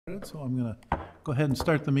it, so I'm going to go ahead and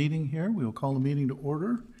start the meeting here. We will call the meeting to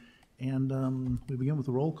order, and we begin with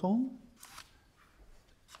the roll call.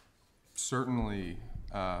 Certainly.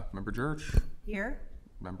 Member Church? Here.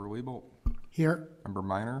 Member Liebolt? Here. Member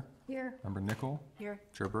Minor? Here. Member Nickel? Here.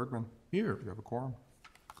 Chair Bergman? Here. You have a quorum.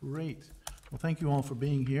 Great. Well, thank you all for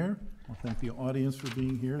being here. I'll thank the audience for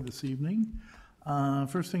being here this evening.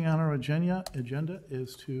 First thing on our agenda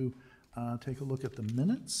is to take a look at the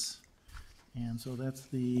minutes. And so that's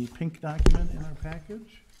the pink document in our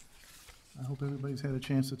package. I hope everybody's had a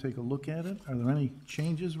chance to take a look at it. Are there any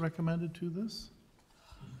changes recommended to this?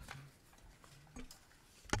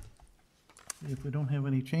 If we don't have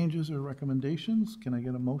any changes or recommendations, can I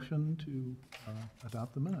get a motion to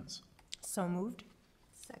adopt the minutes? So moved.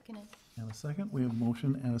 Seconded. And a second. We have a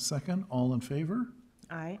motion and a second. All in favor?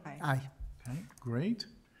 Aye. Aye. Okay, great.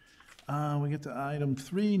 We get to item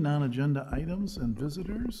 3, non-agenda items and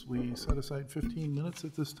visitors. We set aside 15 minutes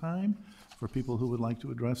at this time for people who would like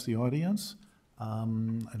to address the audience. I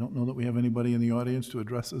don't know that we have anybody in the audience to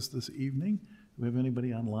address us this evening. Do we have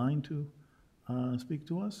anybody online to speak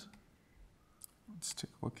to us? Let's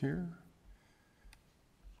take a look here.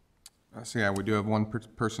 So yeah, we do have one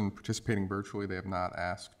person participating virtually. They have not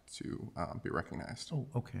asked to be recognized. Oh,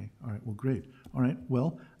 okay. All right. Well, great. All right.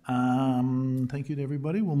 Well, thank you to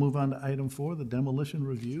everybody. We'll move on to item 4, the demolition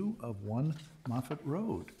review of 1 Moffett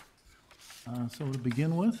Road. So to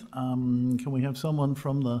begin with, can we have someone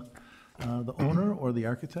from the owner or the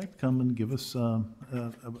architect come and give us a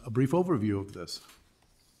brief overview of this?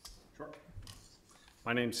 Sure.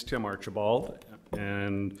 My name's Tim Archibald,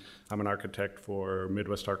 and I'm an architect for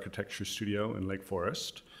Midwest Architecture Studio in Lake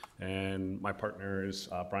Forest. And my partner is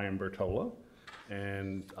Brian Bertola.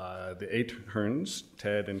 And the Aherns,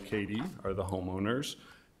 Ted and Katie, are the homeowners.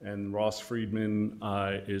 And Ross Friedman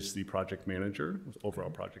is the project manager, overall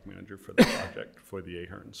project manager for the project for the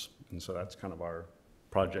Aherns. And so that's kind of our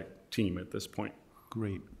project team at this point.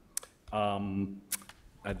 Great.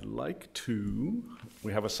 I'd like to,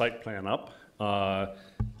 we have a site plan up,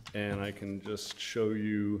 and I can just show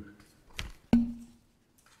you.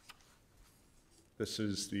 This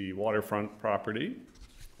is the waterfront property,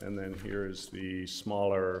 and then here is the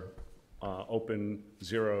smaller open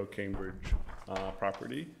 0 Cambridge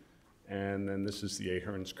property, and then this is the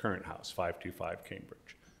Aherns' current house, 525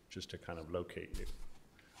 Cambridge, just to kind of locate you.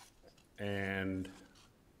 And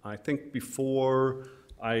I think before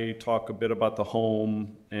I talk a bit about the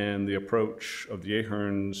home and the approach of the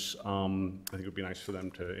Aherns, I think it would be nice for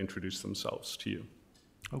them to introduce themselves to you.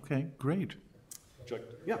 Okay, great.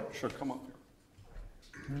 Yeah, sure, come up here.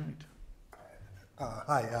 All right.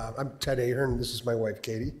 Hi, I'm Ted Ahern. This is my wife,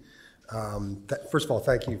 Katie. First of all,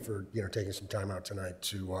 thank you for taking some time out tonight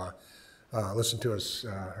to listen to us.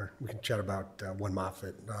 We can chat about 1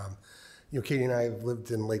 Moffett. Katie and I have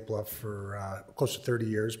lived in Lake Bluff for close to 30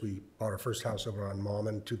 years. We bought our first house over on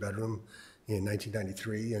Malman, 2-bedroom, in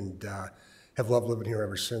 1993, and have loved living here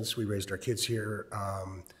ever since. We raised our kids here.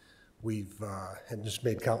 We've had just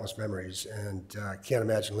made countless memories, and can't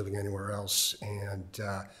imagine living anywhere else. And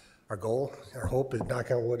our goal, our hope, is,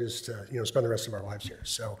 knock on wood, is to spend the rest of our lives here.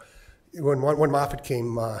 So when Moffett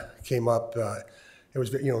came up, it was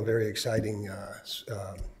very exciting.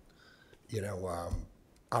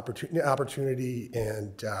 Opportunity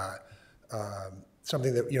and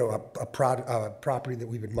something that a property that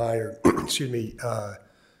we've admired. excuse me.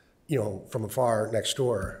 From afar next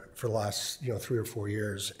door for the last 3 or 4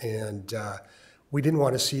 years, and we didn't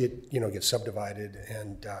want to see it get subdivided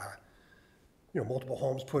and multiple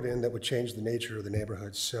homes put in that would change the nature of the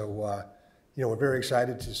neighborhood. So we're very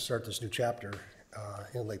excited to start this new chapter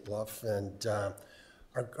in Lake Bluff, and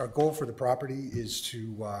our goal for the property is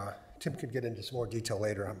to Tim could get into some more detail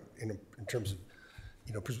later in terms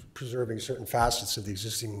of preserving certain facets of the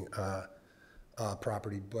existing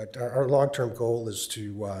property, but our long-term goal is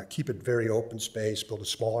to keep it very open space, build a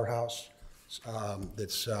smaller house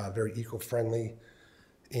that's very eco-friendly,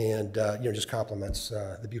 and just complements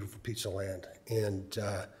the beautiful piece of land. And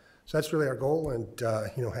so that's really our goal. And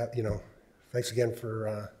thanks again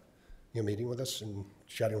for meeting with us and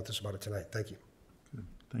chatting with us about it tonight. Thank you. Good.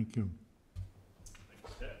 Thank you.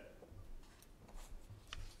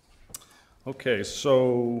 Okay,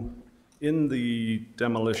 so in the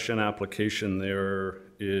demolition application, there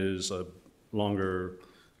is a longer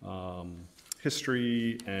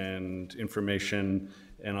history and information,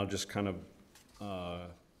 and I'll just kind of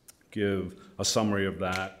give a summary of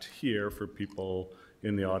that here for people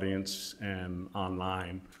in the audience and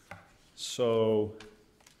online. So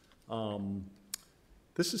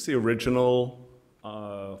this is the original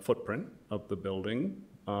footprint of the building,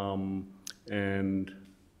 and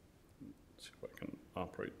let's see if I can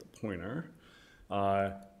operate the pointer.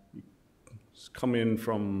 Come in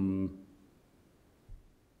from,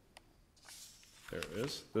 there it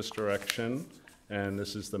is, this direction, and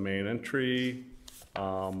this is the main entry,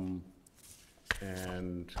 and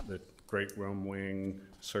the great room wing,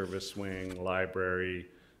 service wing, library.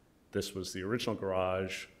 This was the original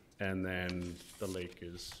garage, and then the lake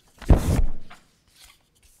is.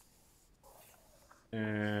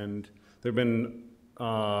 And there have been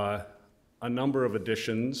a number of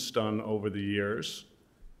additions done over the years.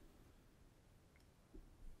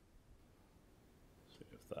 See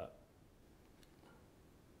if that.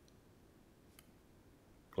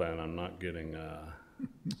 Glenn, I'm not getting.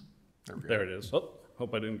 There it is. Oh,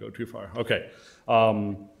 hope I didn't go too far. Okay.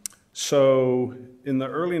 So in the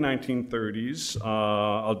early 1930s,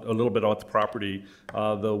 a little bit about the property,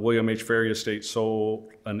 the William H. Ferry estate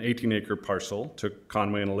sold an 18-acre parcel to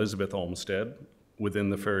Conway and Elizabeth Olmsted within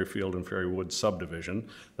the Ferryfield and Ferrywood subdivision.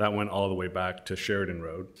 That went all the way back to Sheridan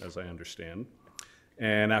Road, as I understand.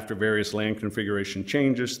 And after various land configuration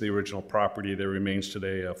changes to the original property, there remains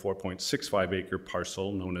today a 4.65-acre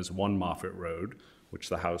parcel known as 1 Moffett Road, which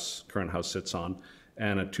the current house sits on,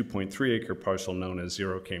 and a 2.3-acre parcel known as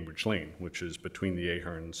 0 Cambridge Lane, which is between the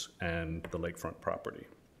Aherns and the lakefront property.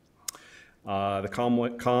 The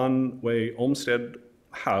Conway Olmsted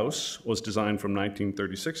house was designed from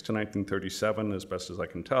 1936 to 1937, as best as I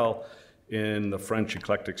can tell, in the French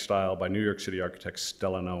eclectic style by New York City architects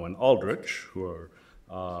Delano and Aldrich, who are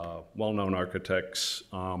well-known architects,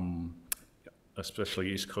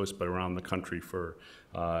 especially East Coast, but around the country for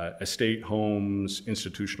estate homes,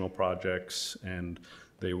 institutional projects, and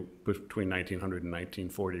they, between 1900 and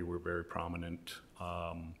 1940, were very prominent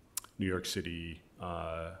New York City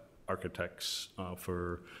architects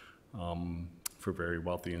for very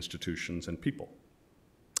wealthy institutions and people.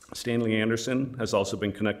 Stanley Anderson has also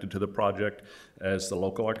been connected to the project as the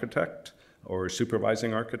local architect or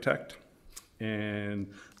supervising architect.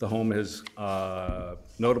 And the home has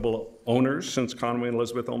notable owners since Conway and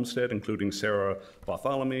Elizabeth Olmsted, including Sarah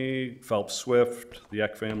Bartholomew, Phelps Swift, the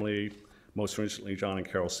Eck family, most recently John and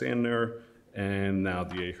Carol Sandner, and now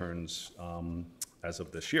the Aherns as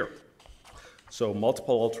of this year. So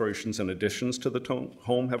multiple alterations and additions to the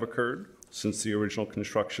home have occurred since the original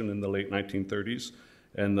construction in the late 1930s,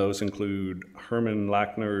 and those include Herman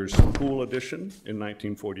Lackner's pool addition in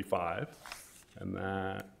 1945, and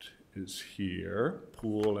that is here,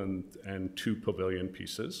 pool and 2 pavilion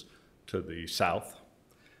pieces to the south.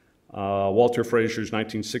 Walter Fraser's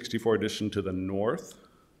 1964 addition to the north,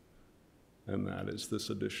 and that is this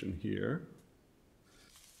addition here.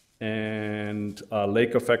 And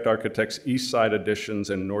Lake Effect Architects East Side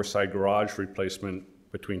additions and North Side garage replacement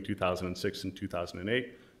between 2006 and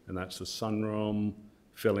 2008, and that's the sunroom,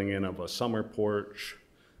 filling in of a summer porch,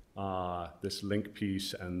 this link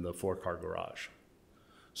piece, and the 4-car garage.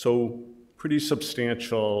 So pretty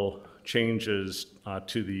substantial changes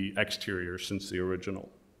to the exterior since the original.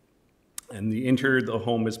 And the interior of the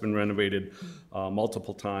home has been renovated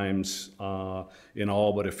multiple times in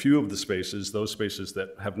all but a few of the spaces. Those spaces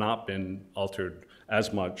that have not been altered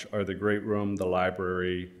as much are the great room, the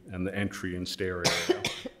library, and the entry and stair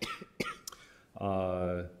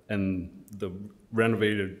area. And the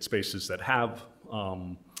renovated spaces that have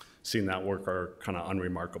seen that work are kind of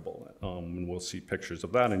unremarkable. And we'll see pictures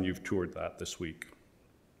of that, and you've toured that this week.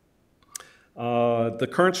 The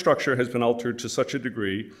current structure has been altered to such a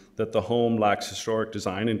degree that the home lacks historic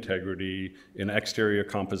design integrity in exterior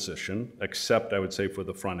composition, except I would say for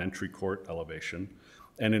the front entry court elevation,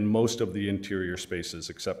 and in most of the interior spaces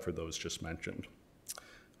except for those just mentioned.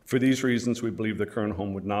 For these reasons, we believe the current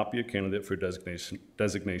home would not be a candidate for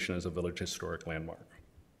designation as a village historic landmark.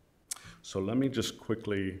 So let me just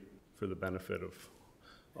quickly, for the benefit of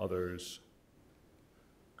others,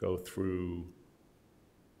 go through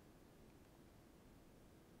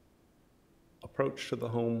approach to the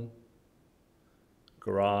home,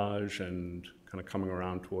 garage, and kind of coming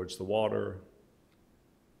around towards the water.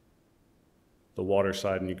 The water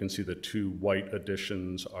side, and you can see the 2 white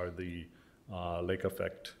additions are the lake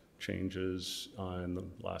effect changes in the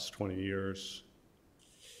last 20 years.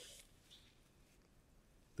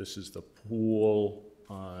 This is the pool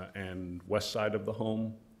and west side of the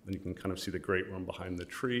home, and you can kind of see the great room behind the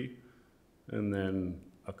tree, and then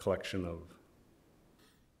a collection of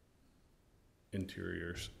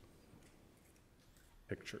interiors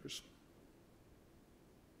pictures.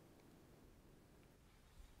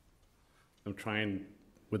 I'm trying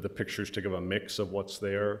with the pictures to give a mix of what's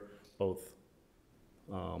there, both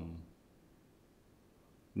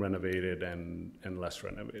renovated and less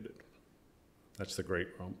renovated. That's the great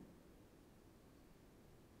room.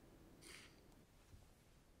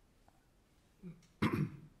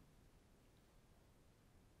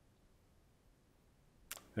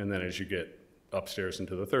 And then as you get upstairs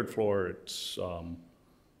into the third floor, it's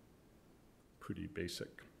pretty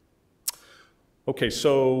basic. Okay,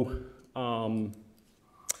 so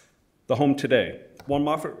the home today. 1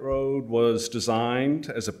 Moffett Road was designed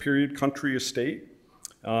as a period country estate,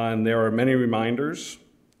 and there are many reminders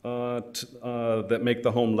that make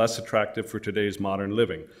the home less attractive for today's modern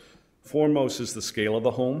living. Foremost is the scale of the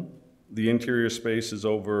home. The interior space is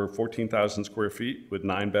over 14,000 square feet with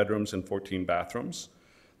 9 bedrooms and 14 bathrooms.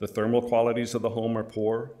 The thermal qualities of the home are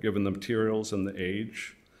poor, given the materials and the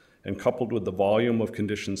age. And coupled with the volume of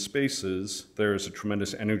conditioned spaces, there is a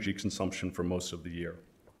tremendous energy consumption for most of the year.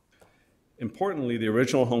 Importantly, the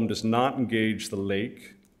original home does not engage the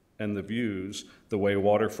lake and the views the way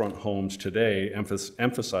waterfront homes today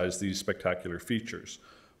emphasize these spectacular features.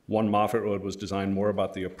 1 Moffett Road was designed more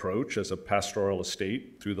about the approach as a pastoral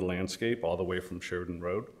estate through the landscape all the way from Sheridan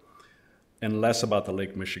Road, and less about the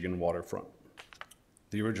Lake Michigan waterfront.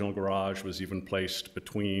 The original garage was even placed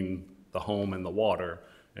between the home and the water,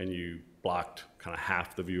 and you blocked kind of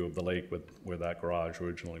half the view of the lake with where that garage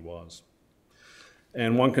originally was.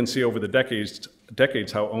 And one can see over the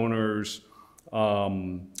decades how owners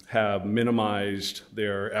have minimized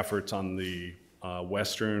their efforts on the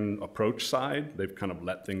western approach side. They've kind of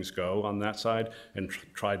let things go on that side and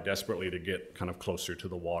tried desperately to get kind of closer to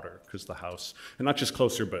the water, because the house, and not just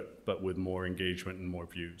closer, but with more engagement and more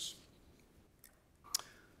views.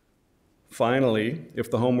 Finally, if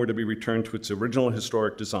the home were to be returned to its original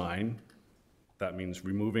historic design, that means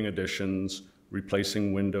removing additions,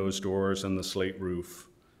 replacing windows, doors, and the slate roof,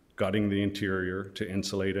 gutting the interior to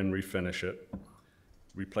insulate and refinish it,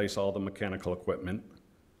 replace all the mechanical equipment.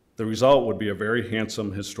 The result would be a very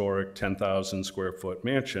handsome, historic 10,000 square foot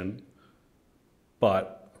mansion,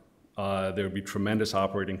 but there would be tremendous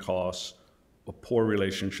operating costs, a poor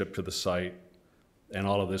relationship to the site, and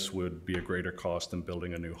all of this would be a greater cost than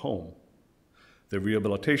building a new home. The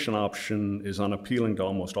rehabilitation option is unappealing to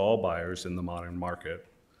almost all buyers in the modern market,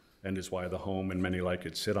 and is why the home and many like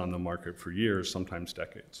it sit on the market for years, sometimes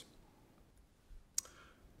decades.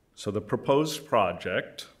 So the proposed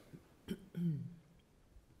project,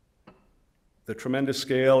 the tremendous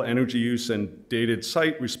scale, energy use, and dated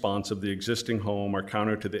site response of the existing home are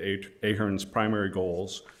counter to the Ahern's primary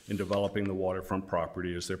goals in developing the waterfront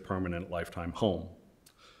property as their permanent lifetime home.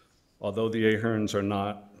 Although the Aherns are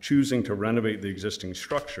not choosing to renovate the existing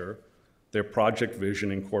structure, their project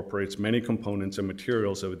vision incorporates many components and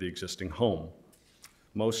materials of the existing home.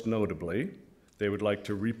 Most notably, they would like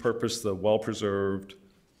to repurpose the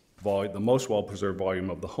most well-preserved volume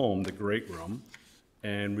of the home, the great room,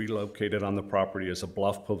 and relocate it on the property as a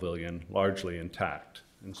Bluff pavilion, largely intact.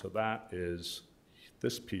 And so that is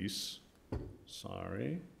this piece.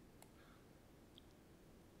 Sorry.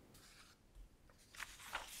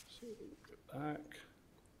 So go back.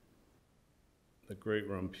 The great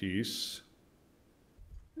room piece.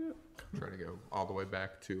 Try to go all the way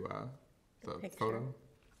back to the picture. photo.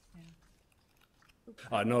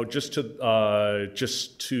 No, just to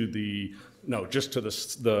the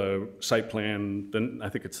site plan. Then I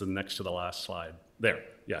think it's the next to the last slide. There,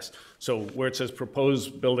 yes. So where it says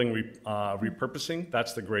proposed building repurposing,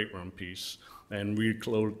 that's the great room piece, and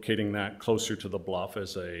relocating that closer to the Bluff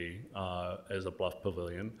as a Bluff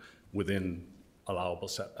pavilion within allowable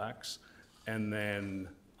setbacks, and then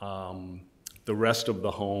the rest of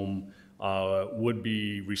the home would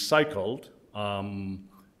be recycled. And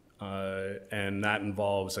that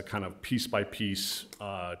involves a kind of piece by piece,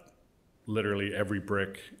 literally every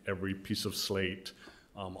brick, every piece of slate,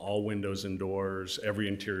 all windows and doors, every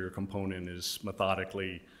interior component is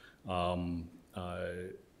methodically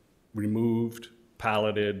removed,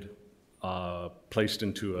 palleted, placed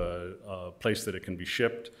into a place that it can be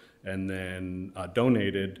shipped, and then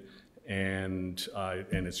donated, and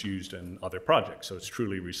it's used in other projects, so it's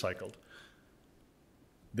truly recycled.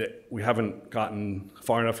 That we haven't gotten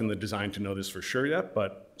far enough in the design to know this for sure yet,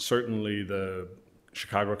 but certainly the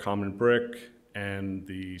Chicago Common brick and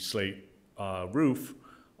the slate roof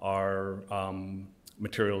are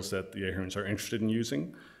materials that the Aherns are interested in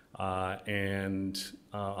using and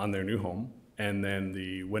on their new home. And then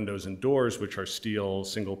the windows and doors, which are steel,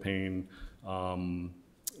 single pane,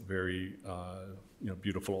 very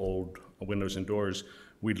beautiful old windows and doors,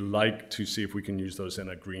 we'd like to see if we can use those in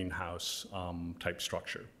a greenhouse type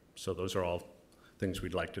structure. So those are all things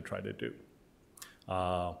we'd like to try to do.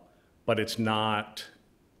 But it's not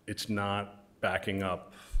backing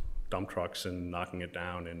up dump trucks and knocking it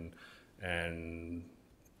down and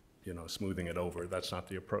smoothing it over. That's not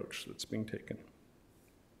the approach that's being taken.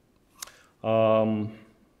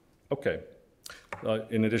 Okay.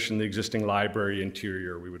 In addition, the existing library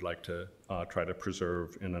interior, we would like to try to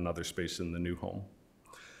preserve in another space in the new home.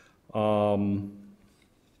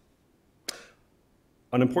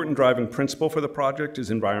 An important driving principle for the project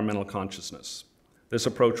is environmental consciousness. This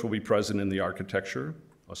approach will be present in the architecture,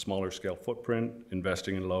 a smaller scale footprint,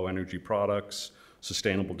 investing in low energy products,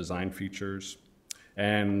 sustainable design features,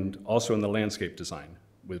 and also in the landscape design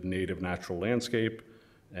with native natural landscape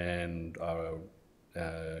and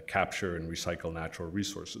capture and recycle natural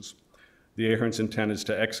resources. The Ahern's intent is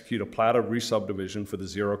to execute a plat of re-subdivision for the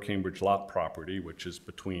 0 Cambridge lot property, which is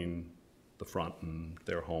between the front and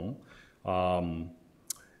their home.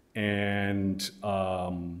 And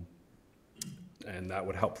that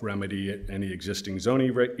would help remedy any existing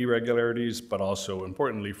zoning irregularities, but also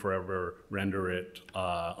importantly forever render it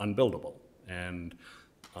unbuildable. And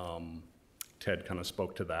Ted kind of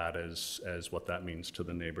spoke to that as what that means to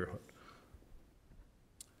the neighborhood.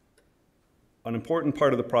 An important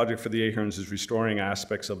part of the project for the Aherns is restoring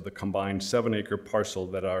aspects of the combined 7-acre parcel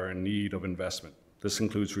that are in need of investment. This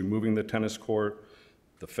includes removing the tennis court,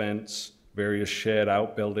 the fence, various shed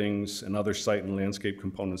outbuildings, and other site and landscape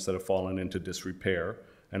components that have fallen into disrepair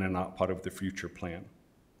and are not part of the future plan.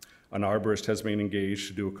 An arborist has been engaged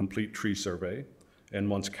to do a complete tree survey, and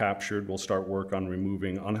once captured, we'll start work on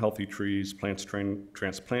removing unhealthy trees,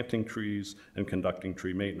 transplanting trees, and conducting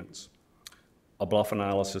tree maintenance. A bluff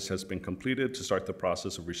analysis has been completed to start the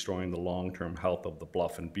process of restoring the long-term health of the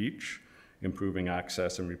bluff and beach, improving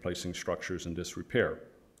access and replacing structures in disrepair.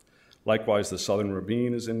 Likewise, the southern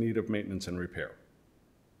ravine is in need of maintenance and repair.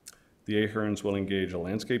 The Aherns will engage a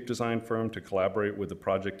landscape design firm to collaborate with the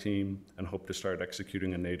project team and hope to start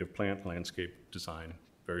executing a native plant landscape design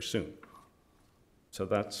very soon. So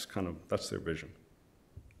that's their vision.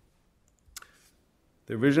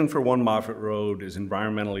 Their vision for 1 Moffett Road is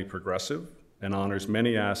environmentally progressive and honors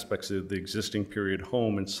many aspects of the existing period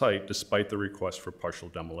home and site despite the request for partial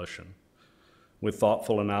demolition. With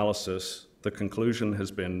thoughtful analysis, the conclusion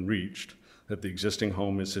has been reached that the existing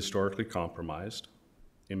home is historically compromised,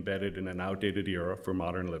 embedded in an outdated era for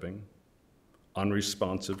modern living,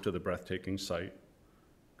 unresponsive to the breathtaking site,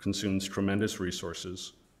 consumes tremendous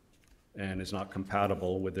resources, and is not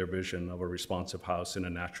compatible with their vision of a responsive house in a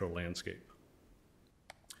natural landscape.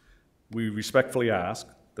 We respectfully ask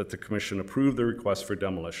that the Commission approve the request for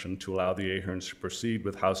demolition to allow the Aherns to proceed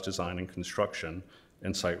with house design and construction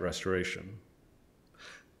and site restoration.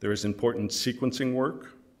 There is important sequencing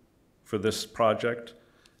work for this project,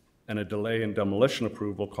 and a delay in demolition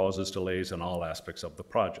approval causes delays in all aspects of the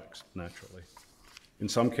project, naturally. In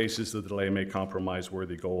some cases, the delay may compromise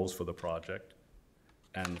worthy goals for the project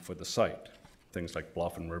and for the site, things like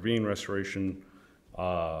bluff and ravine restoration,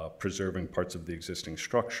 preserving parts of the existing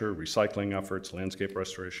structure, recycling efforts, landscape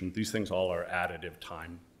restoration. These things all are additive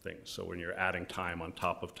time things. So when you're adding time on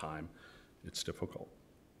top of time, it's difficult.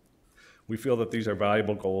 We feel that these are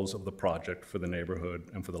valuable goals of the project for the neighborhood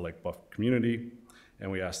and for the Lake Bluff community, and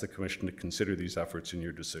we ask the Commission to consider these efforts in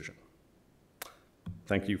your decision.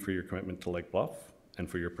 Thank you for your commitment to Lake Bluff and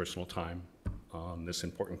for your personal time on this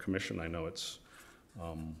important commission. I know it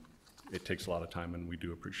takes a lot of time, and we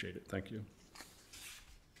do appreciate it. Thank you.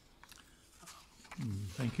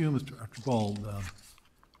 Thank you, Mr. Archibald.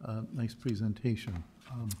 Nice presentation.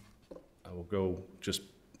 I will go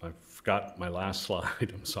I forgot my last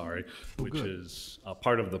slide, I'm sorry, which is a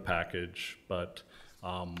part of the package, but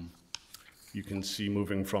you can see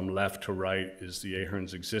moving from left to right is the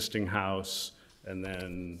Aherns' existing house, and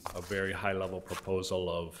then a very high-level proposal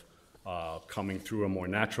of coming through a more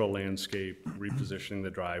natural landscape, repositioning the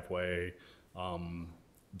driveway,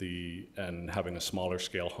 and having a smaller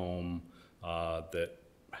scale home that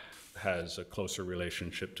has a closer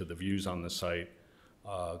relationship to the views on the site,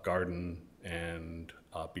 garden, and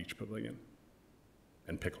beach pavilion,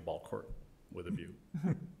 and pickleball court with a view.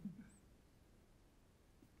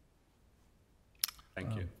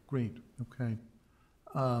 Thank you. Great, okay.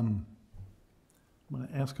 I'm going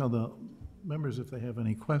to ask other members if they have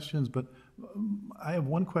any questions, but I have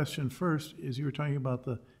one question first. Is you were talking about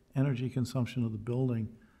the energy consumption of the building.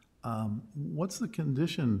 What's the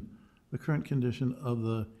condition, the current condition of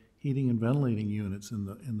the heating and ventilating units in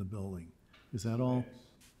the building? Is that all?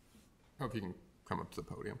 I hope you can come up to the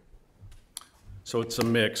podium. So it's a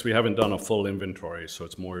mix. We haven't done a full inventory, so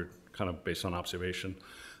it's more kind of based on observation.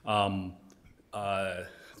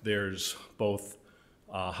 There's both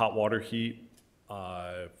hot water heat,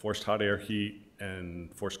 forced hot air heat,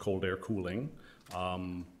 and forced cold air cooling.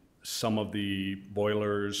 Some of the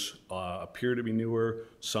boilers appear to be newer.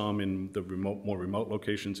 Some in the more remote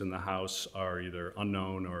locations in the house are either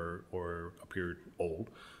unknown or appear old.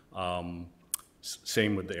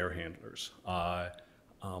 Same with the air handlers.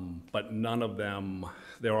 But none of them,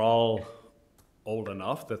 they're all old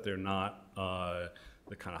enough that they're not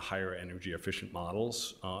the kind of higher energy efficient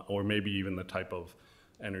models, or maybe even the type of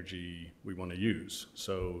energy we want to use.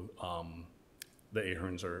 So the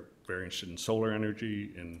Aherns are very interested in solar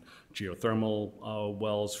energy, in geothermal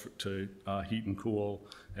wells to heat and cool,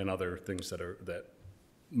 and other things that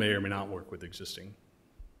may or may not work with existing.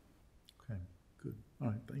 Okay, good. All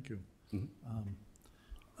right, thank you.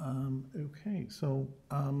 Okay, so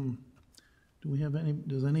do we have any,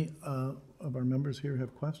 does any of our members here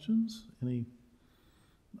have questions? Any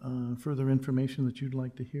further information that you'd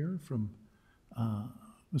like to hear from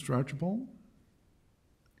Mr. Archibald?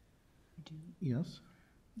 Yes?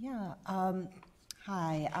 Yeah,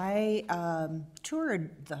 hi. I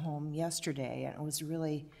toured the home yesterday, and it was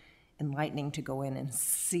really enlightening to go in and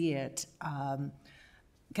see it.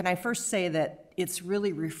 Can I first say that it's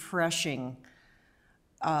really refreshing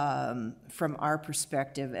from our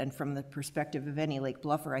perspective and from the perspective of any Lake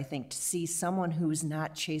Bluffer, I think, to see someone who's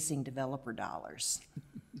not chasing developer dollars.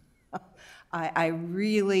 I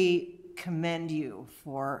really commend you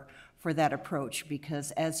for that approach, because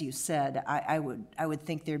as you said, I would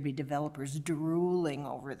think there'd be developers drooling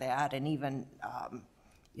over that, and even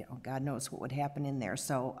you know, God knows what would happen in there.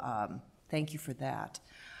 So thank you for that.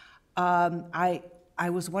 I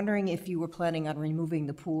was wondering if you were planning on removing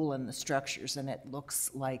the pool and the structures, and it looks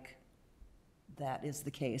like that is the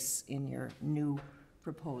case in your new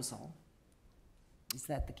proposal. Is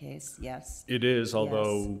that the case? Yes? It is,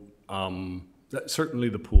 although certainly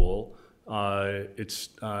the pool. It's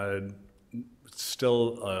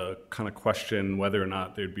still a kind of question whether or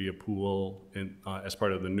not there'd be a pool as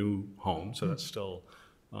part of the new home. So that's still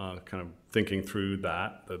kind of thinking through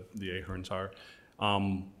that, the Aherns are.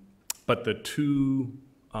 But the two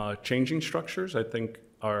changing structures, I think,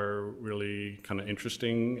 are really kind of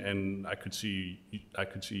interesting, and I could see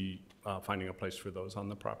finding a place for those on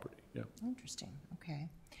the property. Yeah. Interesting, okay.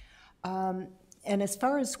 And as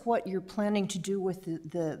far as what you're planning to do with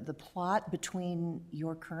the plot between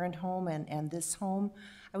your current home and this home,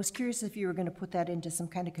 I was curious if you were going to put that into some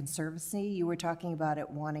kind of conservancy. You were talking about it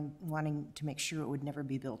wanting to make sure it would never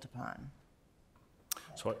be built upon.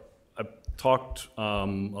 So I've talked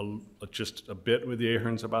just a bit with the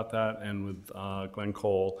Aherns about that, and with Glenn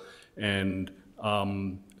Cole, and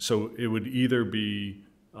so it would either be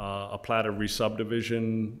a plat of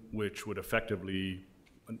re-subdivision, which would effectively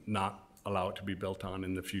not allow it to be built on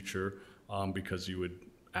in the future, because you would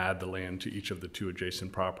add the land to each of the two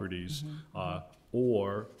adjacent properties,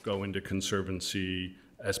 or go into conservancy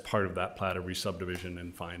as part of that plat of re-subdivision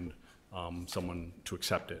and find someone to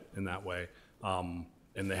accept it in that way.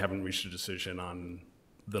 And they haven't reached a decision on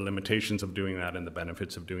the limitations of doing that and the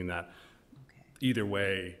benefits of doing that. Okay. Either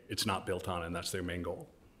way, it's not built on, and that's their main goal.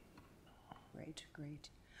 Great, great.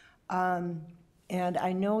 And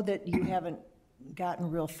I know that you haven't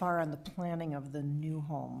gotten real far on the planning of the new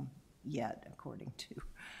home yet, according to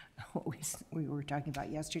what we were talking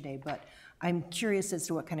about yesterday, but I'm curious as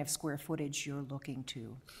to what kind of square footage you're looking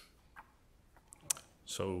to.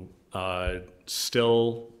 So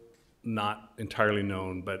still not entirely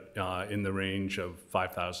known, but in the range of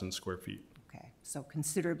 5,000 square feet. Okay, so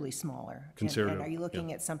considerably smaller. Considerably, And are you looking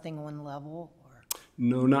yeah. at something one level? Or?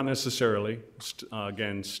 No, not necessarily.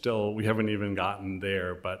 Again, still, we haven't even gotten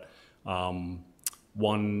there, but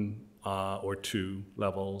one or two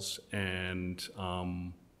levels, and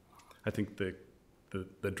I think the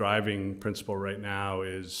driving principle right now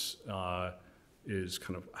is kind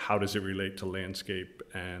of how does it relate to landscape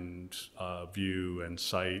and view and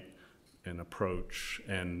site and approach,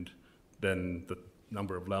 and then the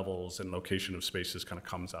number of levels and location of spaces kind of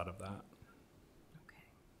comes out of that.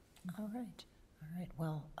 Okay, all right,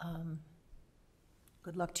 well,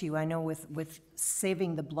 good luck to you. I know with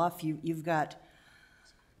saving the bluff, you've got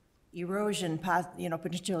erosion,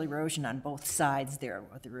 potential erosion on both sides there,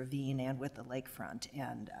 with the ravine and with the lakefront,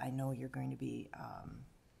 and I know you're going to be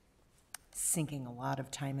sinking a lot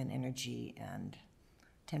of time and energy and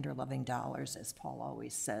tender loving dollars, as Paul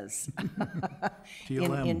always says,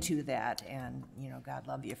 into that, and God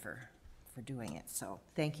love you for doing it. So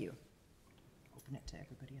thank you. Open it to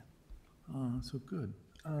everybody else. So good.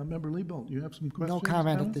 Member Liebold, you have some questions? No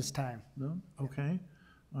comment at comments? this time. No? Okay,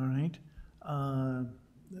 all right.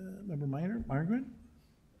 Member Margaret?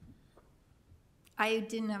 I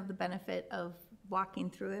didn't have the benefit of walking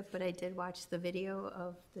through it, but I did watch the video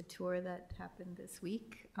of the tour that happened this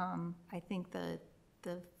week. I think the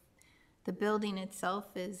building itself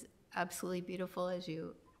is absolutely beautiful as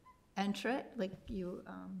you enter it, like you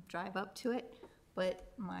drive up to it.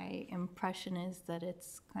 but my impression is that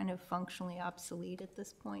it's kind of functionally obsolete at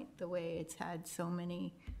this point, the way it's had so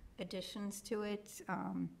many additions to it.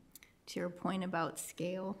 To your point about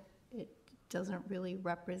scale, it doesn't really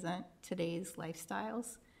represent today's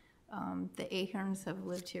lifestyles. The Aherns have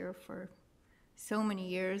lived here for so many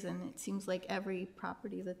years, and it seems like every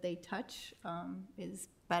property that they touch is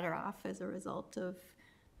better off as a result of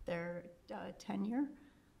their tenure.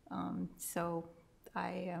 So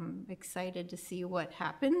I am excited to see what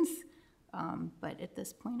happens, but at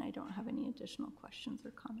this point, I don't have any additional questions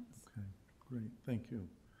or comments. Okay, great, thank you.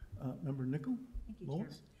 Member Nichol? Thank you,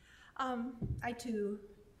 Bowles? Chairman. I too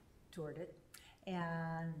toured it,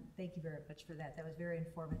 and thank you very much for that. That was very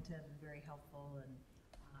informative and very helpful, and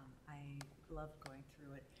I loved going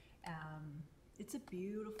through it. It's a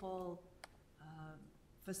beautiful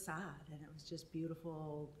facade, and it was just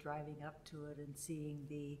beautiful driving up to it and seeing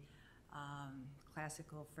the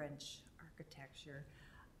classical French architecture.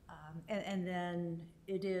 And then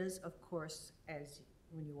it is, of course, as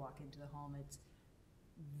when you walk into the home, it's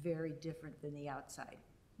very different than the outside.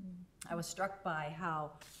 I was struck by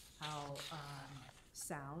how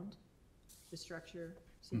sound the structure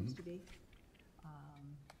seems to be.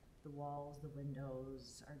 The walls, the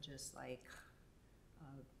windows are just like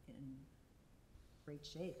in great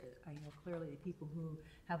shape. I know clearly the people who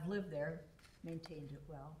have lived there maintained it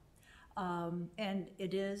well. And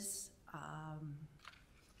it is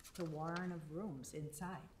the warren of rooms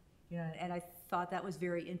inside. You know, and I thought that was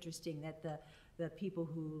very interesting that the people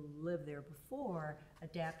who lived there before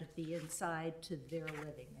adapted the inside to their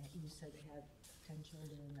living. You said they had 10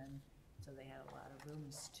 children, and so they had a lot of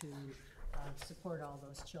rooms to support all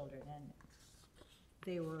those children. And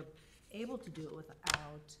they were able to do it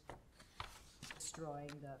without destroying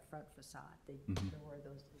the front facade. There were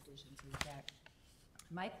those additions in the back.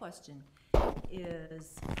 My question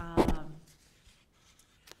is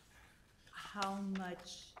how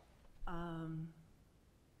much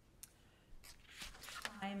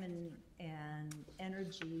time and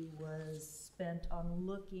energy was spent on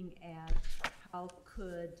looking at how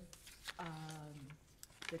could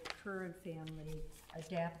the current family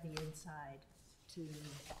adapt the inside to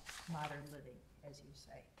modern living, as you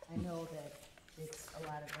say. I know that it's a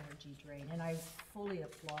lot of energy drain, and I fully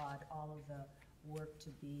applaud all of the work to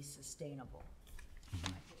be sustainable. I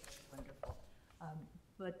think that's wonderful.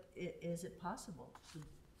 But is it possible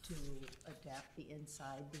to adapt the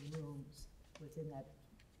inside, the rooms within that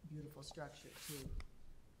beautiful structure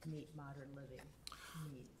to meet modern living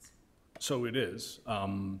needs? So it is,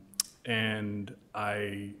 and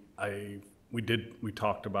we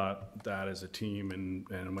talked about that as a team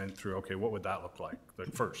and went through, okay, what would that look like?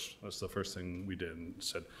 That's the first thing we did, and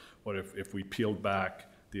said, what if we peeled back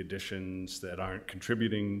the additions that aren't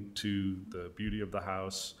contributing to the beauty of the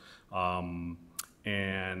house,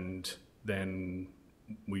 and then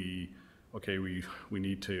we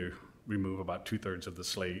need to remove about 2/3 of the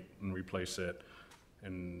slate and replace it,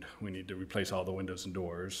 and we need to replace all the windows and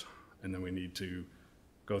doors, and then we need to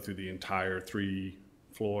go through the entire 3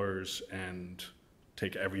 floors and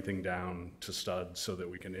take everything down to studs so that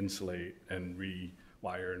we can insulate and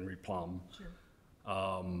rewire and replumb. Sure.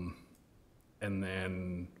 And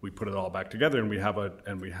then we put it all back together, and we have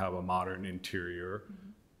a modern interior,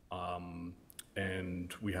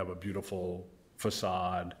 and we have a beautiful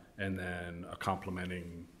facade, and then a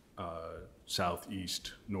complementing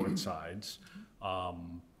southeast, north sides.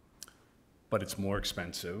 But it's more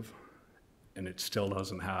expensive, and it still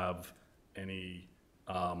doesn't have any.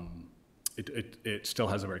 It still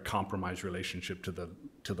has a very compromised relationship to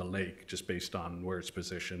the lake, just based on where it's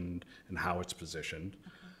positioned and how it's positioned.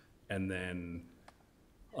 Okay. And then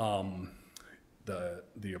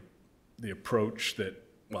the approach the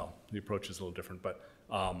approach is a little different, but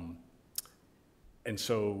and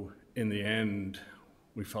so in the end,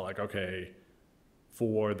 we felt like, okay,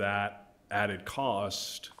 for that added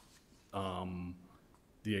cost, the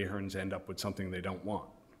Aherns end up with something they don't want,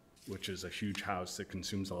 which is a huge house that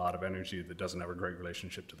consumes a lot of energy that doesn't have a great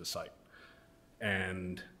relationship to the site.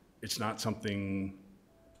 And it's not something,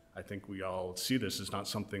 I think we all see this as not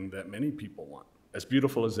something that many people want, as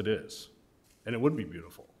beautiful as it is. And it would be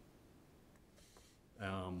beautiful.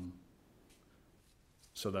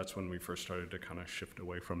 So that's when we first started to kind of shift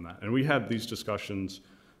away from that. And we had these discussions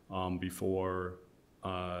before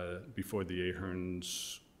the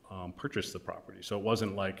Aherns purchased the property. So it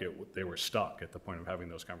wasn't like they were stuck at the point of having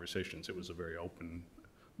those conversations. It was a very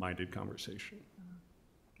open-minded conversation.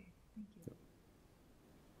 Okay, thank you.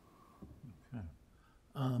 Okay.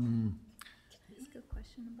 Can I ask a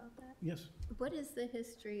question about that? Yes, What is the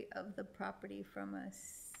history of the property from a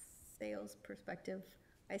sales perspective?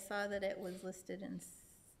 I saw that it was listed in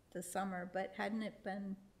the summer, but hadn't it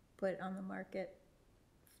been put on the market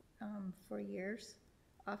for years,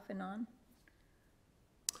 off and on?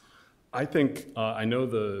 I think, I know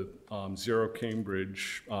the Zero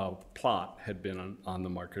Cambridge plot had been on the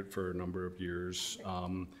market for a number of years.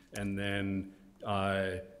 And then,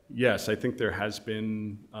 yes, I think there has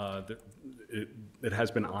been, it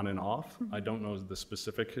has been on and off. I don't know the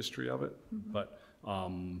specific history of it,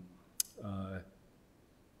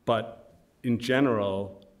 but in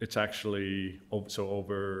general, it's actually, so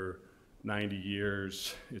over 90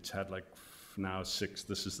 years, it's had like now six,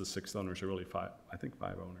 this is the sixth owners, or really five, I think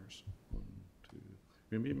five owners. One, two,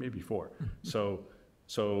 maybe four. So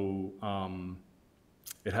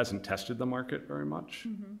it hasn't tested the market very much.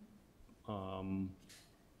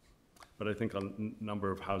 But I think a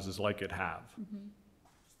number of houses like it have.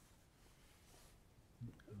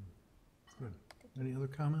 Good. Any other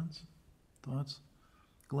comments, thoughts?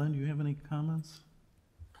 Glenn, do you have any comments?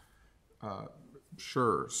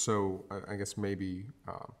 Sure. So I guess maybe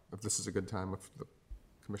if this is a good time, if the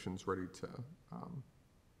commission's ready to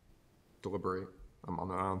deliberate. I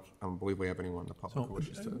don't believe we have anyone in the public who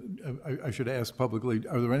wishes to. I should ask publicly,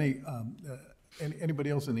 are there anybody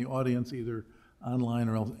else in the audience, either online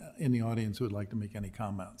or else in the audience, who would like to make any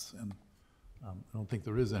comments? And I don't think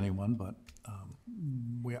there is anyone, but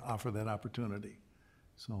we offer that opportunity.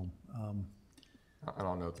 So. I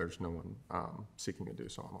don't know if there's no one seeking to do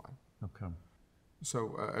so online. Okay.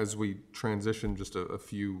 So as we transition, just a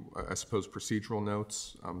few, I suppose, procedural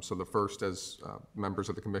notes. So the first, as members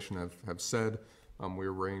of the commission have said, we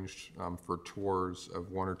arranged for tours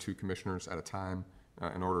of one or two commissioners at a time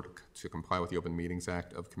in order to comply with the Open Meetings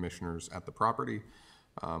Act of commissioners at the property.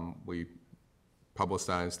 We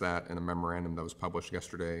publicized that in a memorandum that was published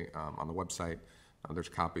yesterday on the website. There's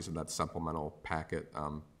copies of that supplemental packet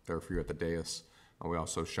there for you at the dais. We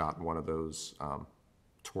also shot one of those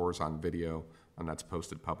tours on video, and that's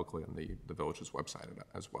posted publicly on the village's website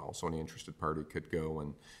as well. So any interested party could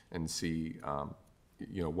go and see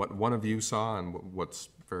what one of you saw and what's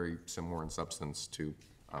very similar in substance to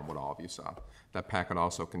what all of you saw. That packet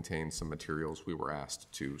also contains some materials we were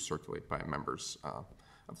asked to circulate by members of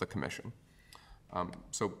the commission.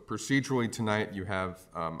 So procedurally tonight, you have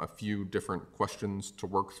a few different questions to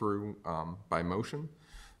work through by motion.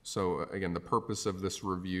 So again, the purpose of this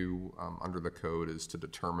review under the code is to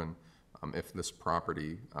determine if this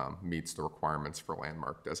property meets the requirements for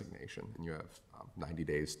landmark designation, and you have 90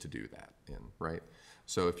 days to do that right?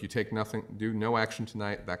 So if you take do no action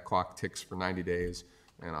tonight, that clock ticks for 90 days,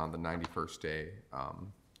 and on the 91st day,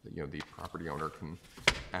 the property owner can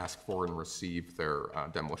ask for and receive their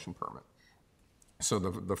demolition permit. So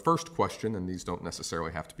the first question, and these don't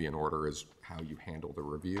necessarily have to be in order, is how you handle the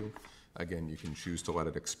review. Again, you can choose to let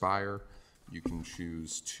it expire. You can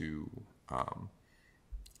choose to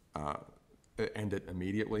end it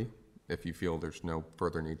immediately if you feel there's no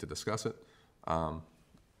further need to discuss it.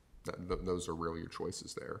 Those are really your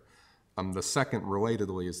choices there. The second,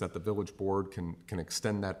 relatedly, is that the village board can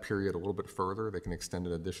extend that period a little bit further. They can extend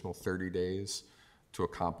an additional 30 days to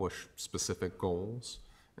accomplish specific goals.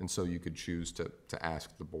 And so you could choose to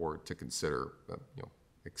ask the board to consider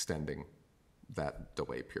extending that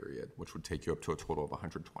delay period, which would take you up to a total of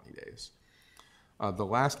 120 days. The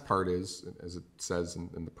last part is, as it says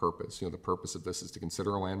in the purpose, the purpose of this is to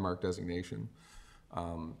consider a landmark designation.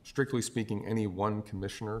 Strictly speaking, any one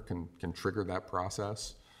commissioner can trigger that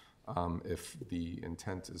process. If the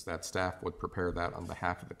intent is that staff would prepare that on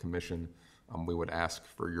behalf of the commission, we would ask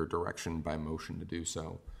for your direction by motion to do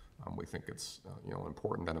so. We think it's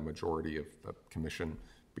important that a majority of the commission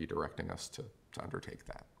be directing us to undertake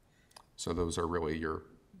that. So those are really your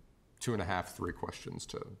 2.5, 3 questions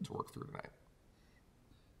to work through tonight.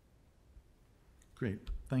 Great,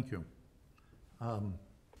 thank you. I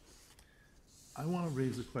want to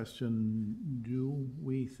raise a question. Do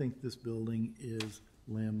we think this building is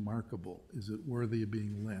landmarkable? Is it worthy of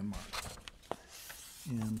being landmarked?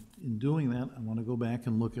 And in doing that, I want to go back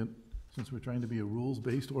and look at, since we're trying to be a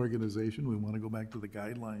rules-based organization, we want to go back to the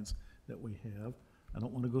guidelines that we have. I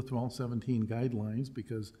don't want to go through all 17 guidelines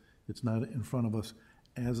because it's not in front of us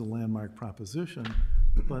as a landmark proposition,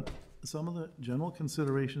 but some of the general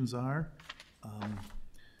considerations are,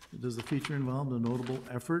 does the feature involve the notable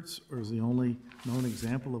efforts, or is the only known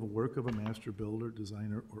example of a work of a master builder,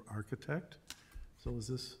 designer, or architect? So is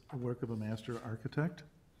this a work of a master architect?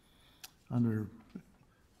 Under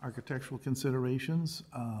architectural considerations,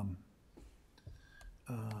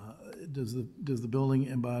 does the building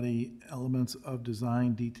embody elements of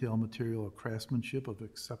design, detail, material, or craftsmanship of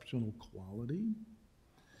exceptional quality?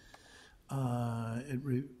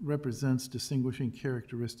 represents distinguishing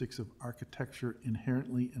characteristics of architecture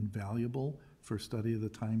inherently invaluable for study of the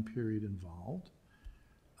time period involved.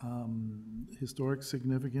 Historic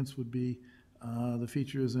significance would be the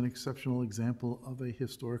feature is an exceptional example of a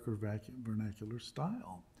historic or vernacular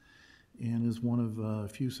style and is one of a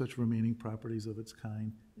few such remaining properties of its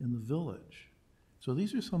kind in the village. So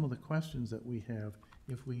these are some of the questions that we have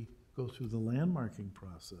if we go through the landmarking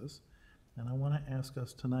process. And I want to ask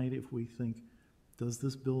us tonight if we think, does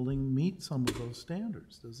this building meet some of those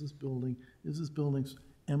standards? Is this building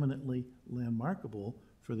eminently landmarkable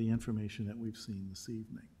for the information that we've seen this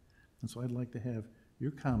evening? And so I'd like to have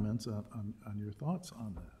your comments on your thoughts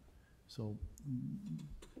on that. So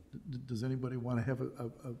does anybody want to have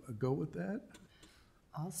a go with that?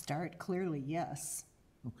 I'll start. Clearly, yes.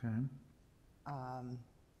 Okay.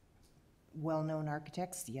 Well-known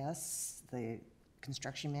architects, yes. The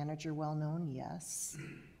construction manager, well-known, yes.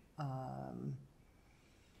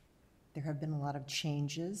 There have been a lot of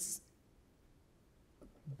changes,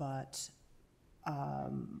 but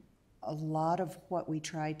a lot of what we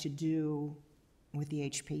try to do with the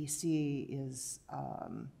HPC is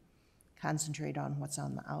concentrate on what's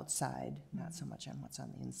on the outside, not so much on what's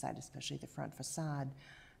on the inside, especially the front facade.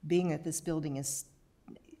 Being that this building is,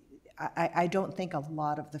 I don't think a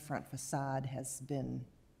lot of the front facade has been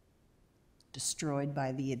destroyed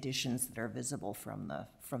by the additions that are visible from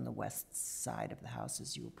the west side of the house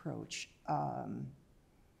as you approach.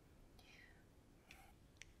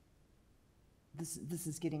 This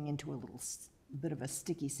is getting into a little bit of a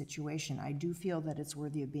sticky situation. I do feel that it's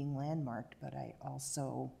worthy of being landmarked, but I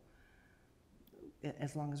also,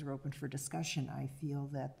 as long as we're open for discussion, I feel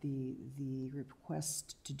that the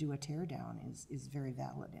request to do a tear down is very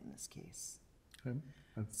valid in this case. Okay.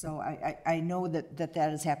 So I know that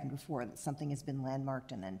has happened before, that something has been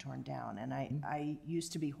landmarked and then torn down, and I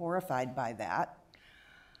used to be horrified by that.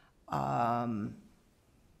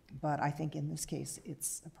 But I think in this case,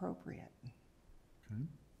 it's appropriate. Okay.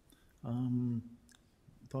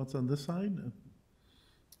 Thoughts on this side?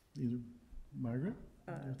 Either Margaret,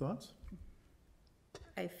 your thoughts?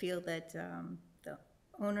 I feel that the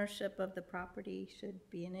ownership of the property should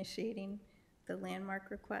be initiating the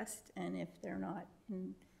landmark request, and if they're not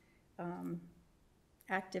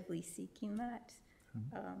actively seeking that,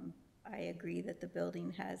 I agree that the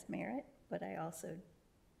building has merit, but I also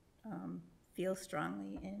feel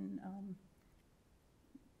strongly in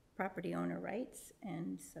property owner rights,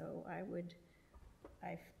 and so I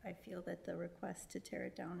feel that the request to tear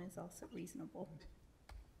it down is also reasonable.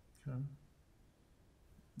 Okay.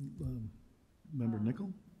 Member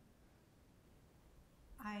Nickel?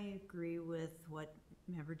 I agree with what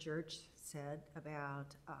Member Church said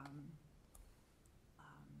about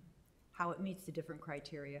how it meets the different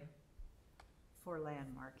criteria for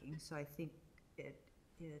landmarking. So I think it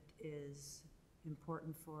is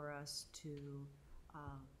important for us to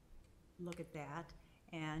look at that.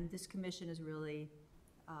 And this commission is really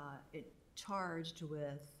charged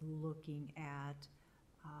with looking at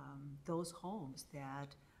those homes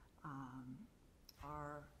that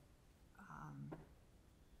are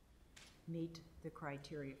meet the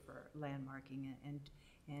criteria for landmarking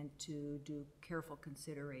and to do careful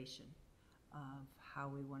consideration of how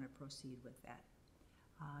we want to proceed with that.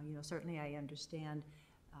 Certainly I understand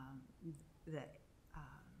that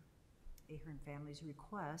Ahern family's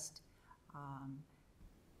request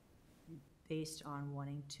based on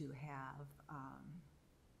wanting to have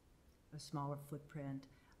a smaller footprint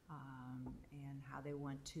and how they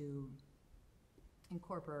want to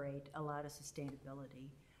incorporate a lot of sustainability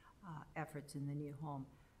efforts in the new home.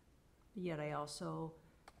 Yet I also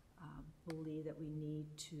believe that we need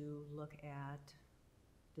to look at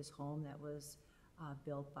this home that was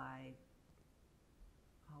built by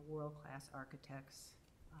world-class architects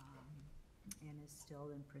and is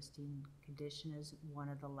still in pristine condition, as one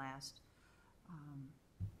of the last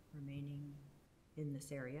remaining in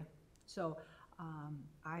this area. So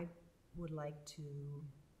I would like to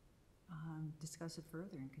discuss it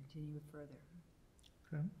further and continue it further.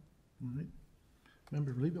 Okay, all right.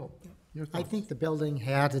 Member Liebelt, your I thoughts? think the building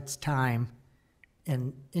had its time,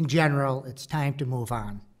 and in general, it's time to move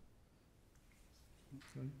on.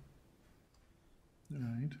 Okay. All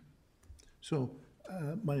right. So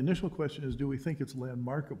my initial question is, do we think it's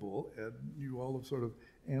landmarkable? And you all have sort of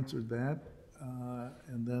answered that,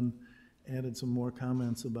 and then added some more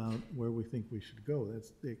comments about where we think we should go.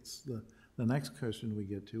 That's the next question we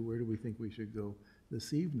get to. Where do we think we should go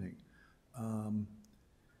this evening?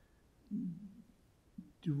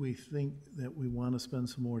 Do we think that we want to spend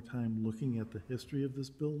some more time looking at the history of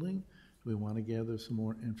this building? Do we want to gather some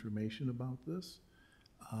more information about this?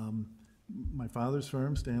 My father's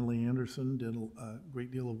firm, Stanley Anderson, did a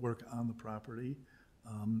great deal of work on the property.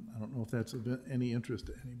 I don't know if that's of any interest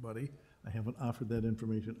to anybody. I haven't offered that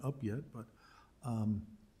information up yet, but,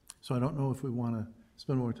 so I don't know if we want to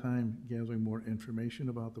spend more time gathering more information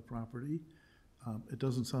about the property. It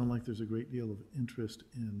doesn't sound like there's a great deal of interest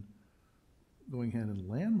in going ahead and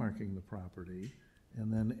landmarking the property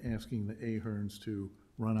and then asking the Aherns to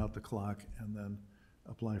run out the clock and then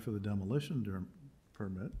apply for the demolition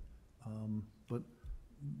permit. But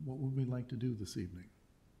what would we like to do this evening?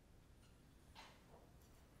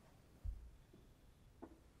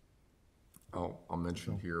 I'll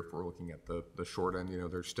mention here, if we're looking at the short end,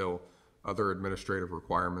 there's still other administrative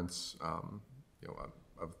requirements,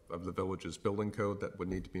 of the village's building code that would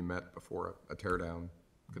need to be met before a tear down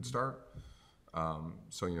could start.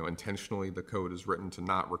 So, intentionally, the code is written to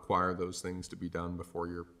not require those things to be done before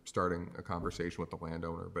you're starting a conversation with the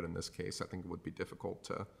landowner. But in this case, I think it would be difficult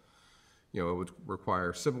to, it would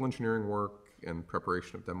require civil engineering work and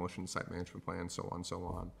preparation of demolition site management plans, so on and so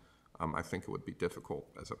on. I think it would be difficult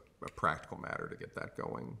as a practical matter to get that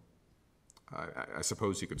going. I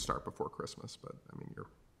suppose you could start before Christmas, but I mean,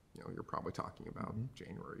 you're probably talking about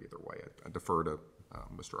January either way. I defer to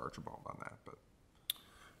Mr. Archibald on that, but.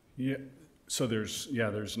 Yeah, so there's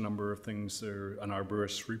a number of things there. An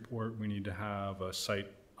arborist report, we need to have a site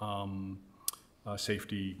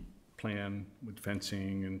safety plan with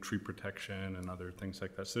fencing and tree protection and other things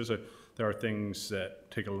like that. So there are things that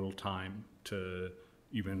take a little time to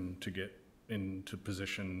get into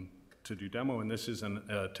position to do demo, and this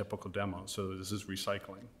isn't a typical demo, so this is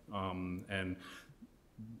recycling. And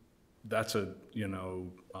that's a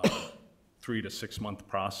 3 to 6 month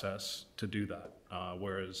process to do that,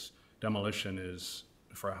 whereas demolition is,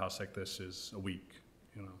 for a house like this, is a week.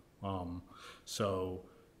 So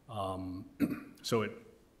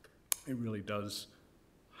it really does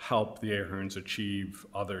help the Aherns achieve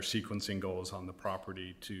other sequencing goals on the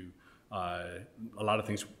property. To a lot of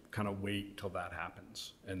things kind of wait till that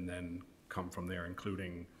happens and then come from there,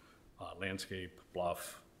 including landscape,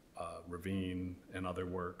 bluff, ravine, and other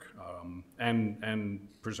work, and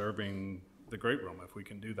preserving the great room. If we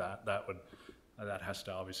can do that, that has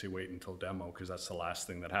to obviously wait until demo, because that's the last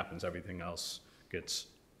thing that happens. Everything else gets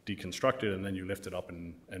deconstructed, and then you lift it up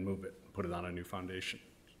and move it, put it on a new foundation.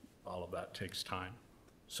 All of that takes time.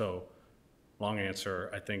 So, long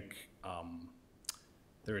answer, I think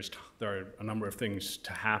there are a number of things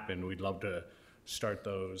to happen. We'd love to start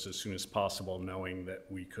those as soon as possible, knowing that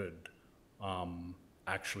we could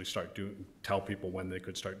actually tell people when they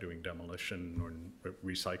could start doing demolition or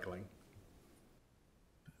recycling.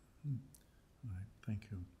 All right, thank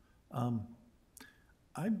you.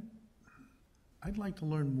 I'd like to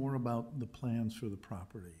learn more about the plans for the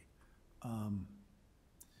property.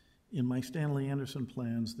 In my Stanley Anderson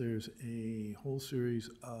plans, there's a whole series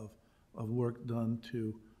of work done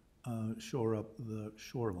to shore up the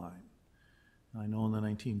shoreline. I know in the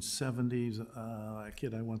 1970s, a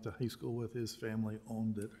kid I went to high school with, his family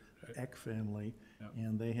owned it, the Eck family,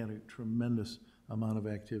 and they had a tremendous amount of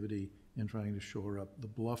activity in trying to shore up the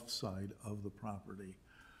bluff side of the property.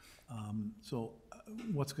 So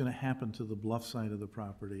what's going to happen to the bluff side of the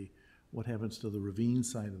property? What happens to the ravine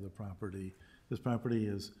side of the property? This property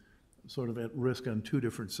is sort of at risk on two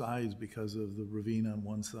different sides because of the ravine on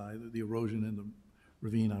one side, the erosion in the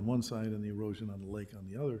ravine on one side and the erosion on the lake on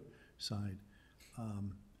the other side.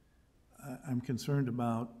 I'm concerned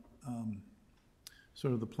about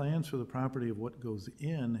sort of the plans for the property of what goes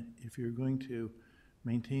in if you're going to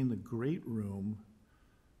maintain the great room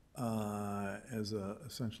as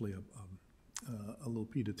essentially a little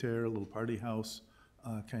pied-à-terre, a little party house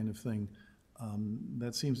kind of thing.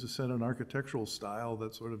 That seems to set an architectural style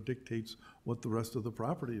that sort of dictates what the rest of the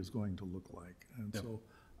property is going to look like. And so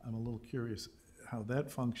I'm a little curious how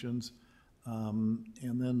that functions. And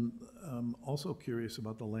then also curious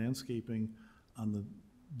about the landscaping on the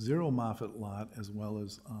Zero Moffett lot as well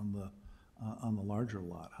as on the larger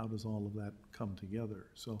lot. How does all of that come together?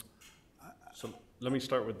 So let me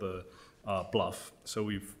start with the Bluff. So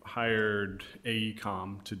we've hired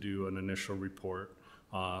AECom to do an initial report.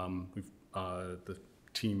 The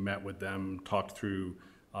team met with them, talked through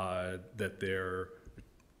that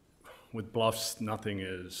with Bluffs, nothing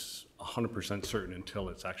is 100% certain until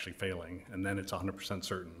it's actually failing, and then it's 100%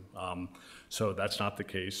 certain. So that's not the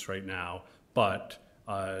case right now, but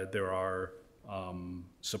there are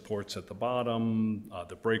supports at the bottom,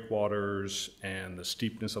 the breakwaters, and the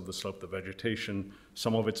steepness of the slope, the vegetation.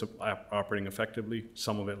 Some of it's operating effectively,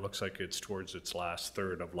 some of it looks like it's towards its last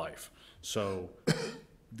third of life. So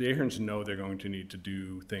the Aherns know they're going to need to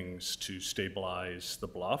do things to stabilize the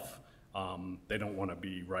bluff. They don't want to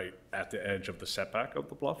be right at the edge of the setback of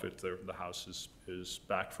the bluff. The house is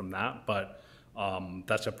back from that, but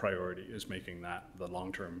that's a priority, is making that the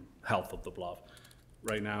long-term health of the bluff.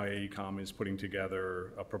 Right now, AECom is putting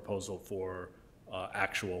together a proposal for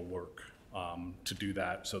actual work to do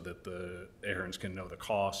that, so that the Ahrens can know the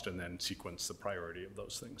cost and then sequence the priority of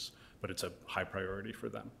those things. But it's a high priority for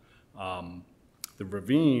them. The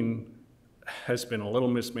ravine has been a little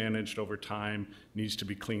mismanaged over time, needs to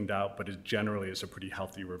be cleaned out, but it generally is a pretty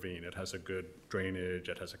healthy ravine. It has a good drainage,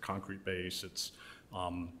 it has a concrete base, it's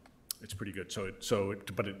pretty good.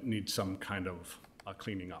 But it needs some kind of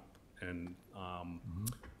cleaning up, and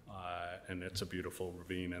it's a beautiful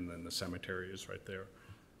ravine, and then the cemetery is right there.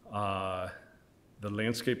 The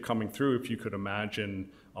landscape coming through, if you could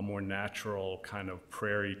imagine a more natural kind of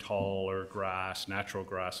prairie, taller grass, natural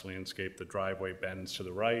grass landscape, the driveway bends to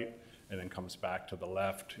the right and then comes back to the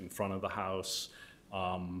left in front of the house.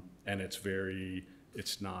 And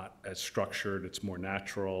it's not as structured, it's more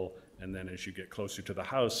natural. And then as you get closer to the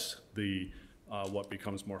house, what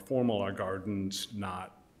becomes more formal are gardens,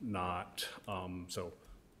 so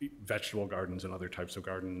vegetable gardens and other types of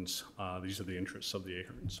gardens. These are the interests of the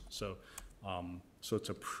Ahrens. So it's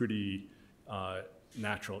a pretty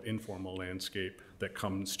natural, informal landscape that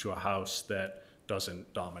comes to a house that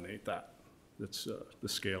doesn't dominate that. It's the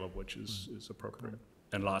scale of which is appropriate.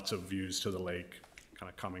 And lots of views to the lake, kind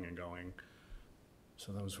of coming and going.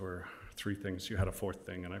 So those were 3 things. You had a 4th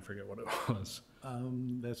thing, and I forget what it was.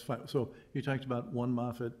 That's fine. So you talked about One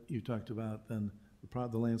Moffett, you talked about then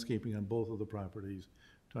the landscaping on both of the properties,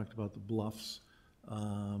 talked about the bluffs,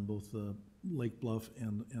 both the Lake Bluff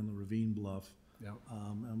and the Ravine Bluff. Yeah.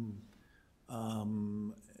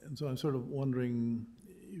 And so I'm sort of wondering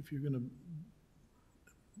if you're gonna,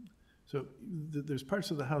 so there's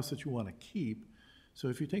parts of the house that you want to keep. So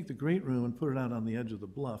if you take the great room and put it out on the edge of the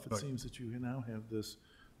bluff, it seems that you now have this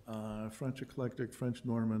French eclectic, French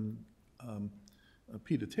Norman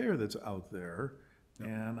pied-à-terre that's out there. Yep.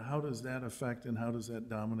 And how does that affect and how does that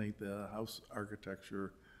dominate the house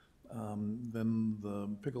architecture? Then the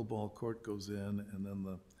pickleball court goes in, and then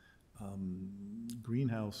the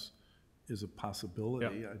greenhouse is a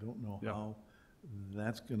possibility. Yep. I don't know Yep. how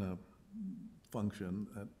that's gonna function.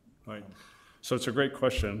 Right. So it's a great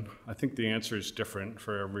question. I think the answer is different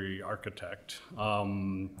for every architect.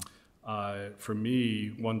 For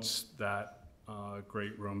me, once that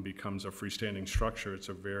great room becomes a freestanding structure, it's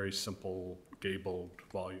a very simple gabled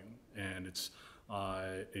volume, and it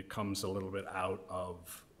comes a little bit out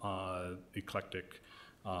of eclectic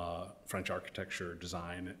French architecture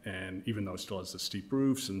design, and even though it still has the steep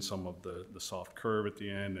roofs and some of the soft curve at the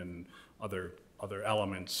end and other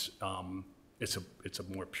elements, it's a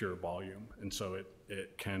more pure volume, and so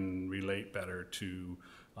it can relate better to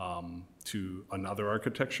another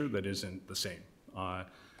architecture that isn't the same. I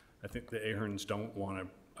think the Ahrens don't want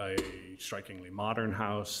a strikingly modern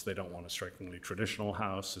house. They don't want a strikingly traditional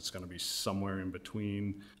house. It's going to be somewhere in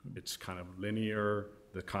between. It's kind of linear.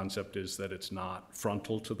 The concept is that it's not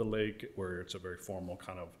frontal to the lake, where it's a very formal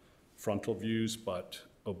kind of frontal views, but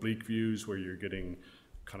oblique views where you're getting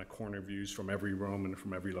kind of corner views from every room and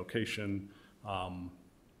from every location.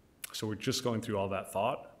 So we're just going through all that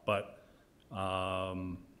thought, but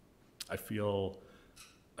I feel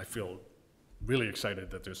really excited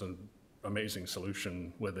that there's an amazing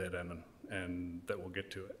solution with it, and that we'll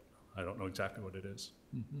get to it. I don't know exactly what it is.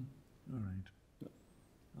 Mm-hmm. All right.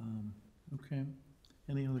 Okay.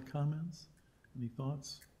 Any other comments? Any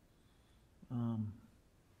thoughts? What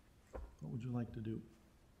would you like to do?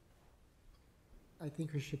 I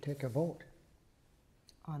think we should take a vote.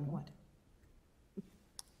 On what?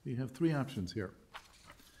 We have 3 options here.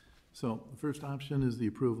 So the first option is the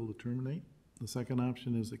approval to terminate. The second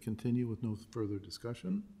option is to continue with no further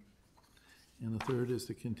discussion. And the third is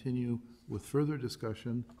to continue with further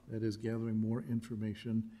discussion, that is gathering more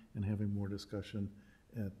information and having more discussion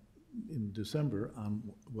in December on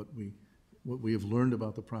what we have learned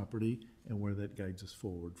about the property and where that guides us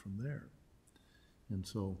forward from there. And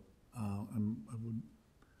so I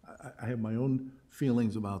have my own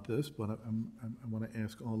feelings about this, but I want to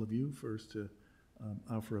ask all of you first to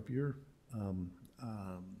offer up your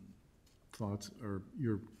thoughts or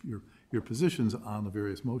your positions on the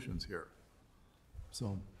various motions here.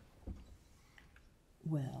 So,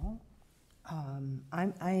 Well,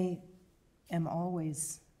 I am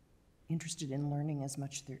always interested in learning as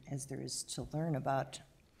much as there is to learn about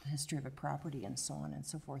the history of a property and so on and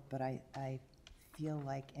so forth, but I feel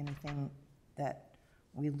like anything that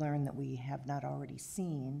we learn that we have not already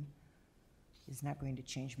seen is not going to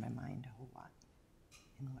change my mind a whole lot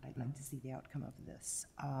in what I'd like to see the outcome of this.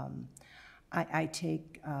 I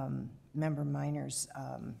take Member Minor's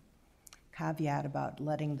caveat about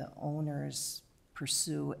letting the owners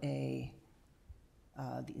pursue the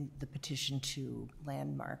petition to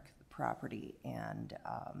landmark the property, and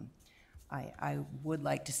I would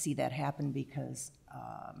like to see that happen because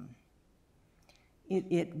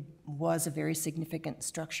it was a very significant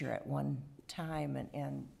structure at one time,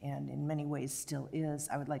 and in many ways still is.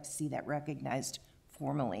 I would like to see that recognized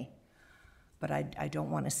formally, but I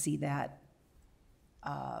don't want to see that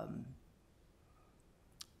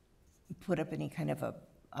put up any kind of a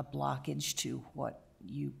blockage to what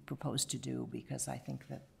you propose to do, because I think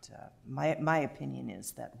that, my opinion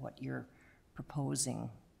is that what you're proposing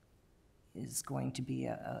is going to be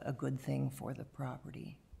a good thing for the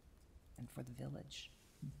property and for the village.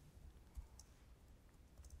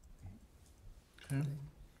 Okay.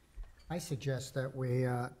 I suggest that we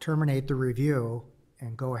terminate the review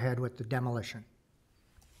and go ahead with the demolition.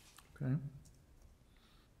 Okay.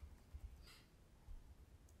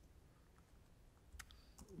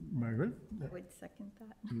 Margaret, I would second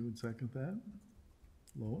that. you would second that?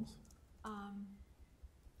 Lois?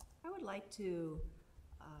 I would like to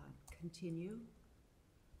continue,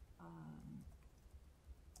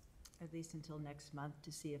 at least until next month,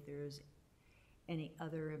 to see if there's any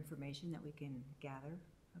other information that we can gather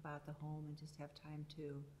about the home, and just have time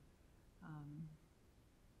to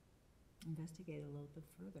investigate a little bit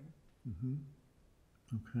further.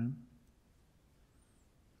 Okay.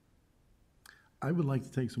 I would like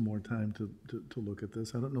to take some more time to look at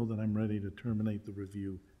this. I don't know that I'm ready to terminate the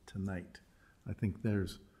review tonight. I think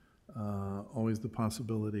there's always the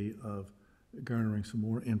possibility of garnering some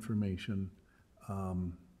more information.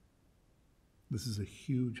 This is a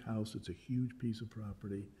huge house. It's a huge piece of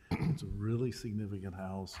property. It's a really significant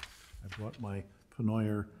house. I brought my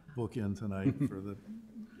Penoyer book in tonight for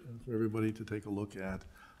everybody to take a look at.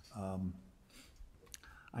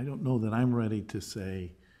 I don't know that I'm ready to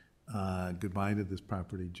say goodbye to this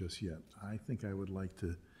property just yet. I think I would like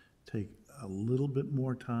to take a little bit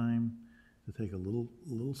more time, to take a little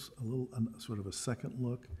sort of a second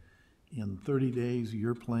look. In 30 days,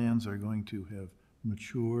 your plans are going to have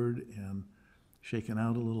matured and shaken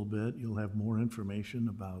out a little bit. You'll have more information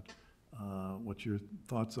about what your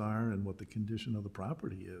thoughts are and what the condition of the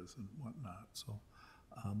property is and whatnot. So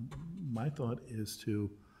my thought is to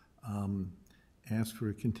ask for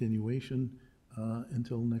a continuation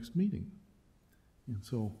until next meeting. And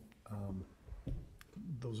so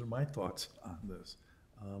those are my thoughts on this.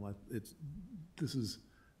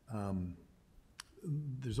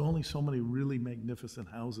 There's only so many really magnificent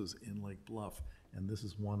houses in Lake Bluff, and this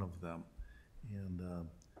is one of them. And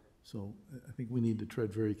so I think we need to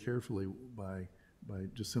tread very carefully by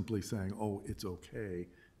just simply saying, oh, it's okay.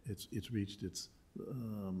 It's reached its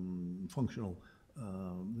functional,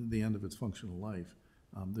 the end of its functional life.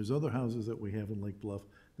 There's other houses that we have in Lake Bluff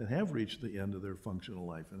that have reached the end of their functional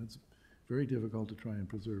life, and it's very difficult to try and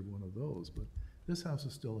preserve one of those. But this house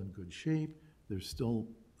is still in good shape. There's still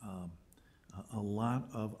a lot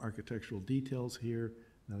of architectural details here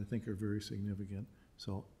that I think are very significant.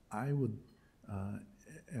 So I would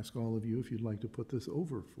ask all of you if you'd like to put this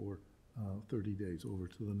over for 30 days, over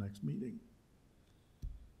to the next meeting.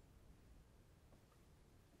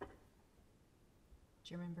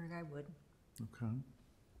 Chairman Berg, I would. Okay.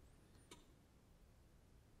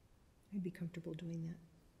 I'd be comfortable doing that.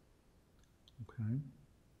 Okay.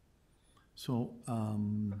 So,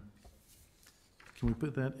 can we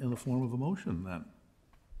put that in the form of a motion then?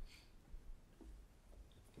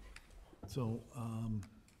 So,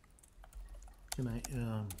 can I,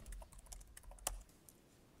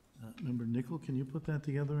 Member Nickel, can you put that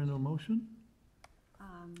together in a motion?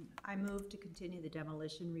 I move to continue the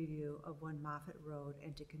demolition review of 1 Moffett Road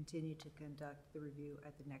and to continue to conduct the review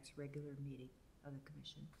at the next regular meeting of the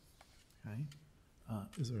commission. Okay.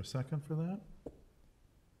 Is there a second for that?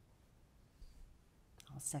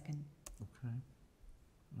 I'll second. Okay.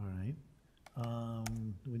 All right.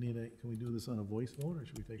 Do we need can we do this on a voice vote, or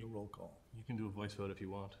should we take a roll call? You can do a voice vote if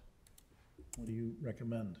you want. What do you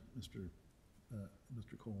recommend, Mr.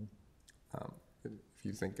 Cole? If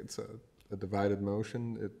you think it's a divided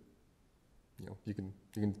motion, you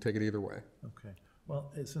can take it either way. Okay.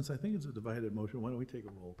 Well, since I think it's a divided motion, why don't we take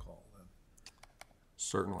a roll call then?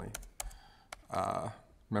 Certainly.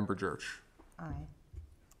 Member Church. Aye.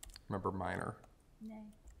 Member Minor. Nay.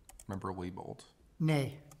 Member Liebold.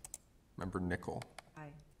 Nay. Member Nickel.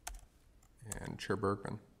 Aye. And Chair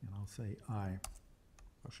Bergman. And I'll say aye.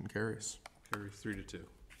 Motion carries. Carries 3-2.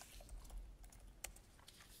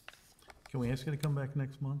 Can we ask you to come back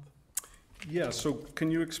next month? Yeah, so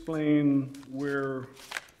can you explain where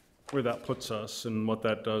where that puts us and what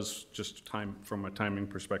that does just from a timing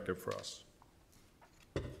perspective for us.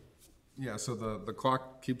 Yeah, so the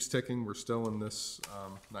clock keeps ticking. We're still in this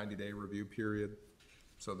 90-day review period.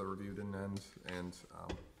 So the review didn't end, and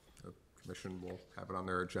the commission will have it on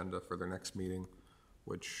their agenda for their next meeting,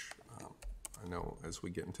 which I know as we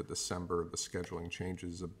get into December, the scheduling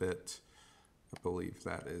changes a bit. I believe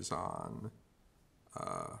that is on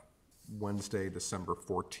Wednesday, December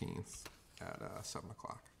 14th at 7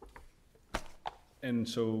 o'clock. And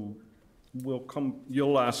so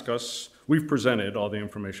you'll ask us, we've presented all the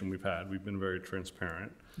information we've had. We've been very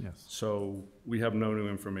transparent. Yes. So we have no new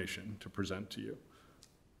information to present to you.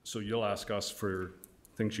 So you'll ask us for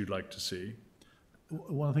things you'd like to see.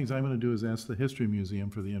 One of the things I'm going to do is ask the History Museum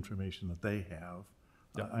for the information that they have.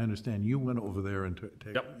 Yep. I understand you went over there and took.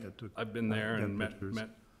 I've been there and met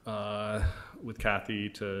with Kathy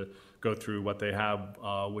to go through what they have,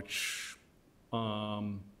 which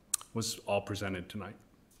was all presented tonight.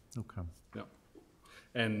 Okay. Yeah.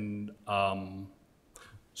 And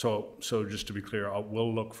so just to be clear,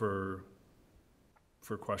 we'll look for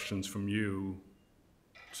questions from you,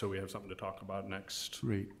 so we have something to talk about next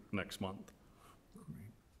month.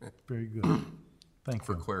 Very good. Thank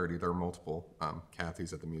For you. clarity, there are multiple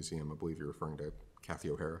Kathys at the museum. I believe you're referring to Kathy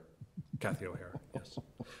O'Hara. Kathy O'Hara, yes.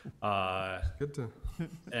 Good to.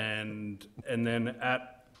 And then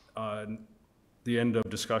at the end of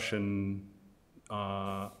discussion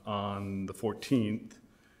on the 14th,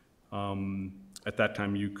 at that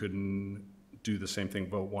time you can do the same thing,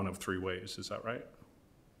 vote one of three ways. Is that right?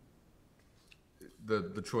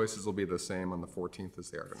 The choices will be the same on the 14th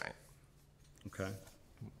as they are tonight. Okay.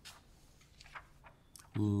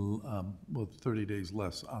 Well, 30 days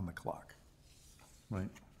less on the clock, right?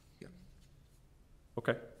 Yeah.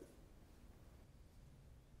 Okay.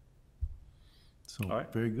 So, All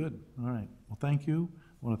right. very good. All right. Well, thank you.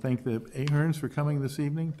 I want to thank the Aherns for coming this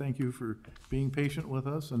evening. Thank you for being patient with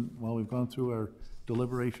us and while we've gone through our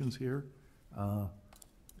deliberations here.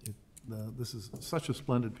 This is such a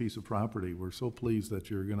splendid piece of property. We're so pleased that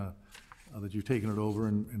you're gonna, that you've taken it over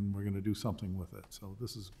and we're gonna do something with it. So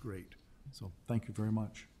this is great. So thank you very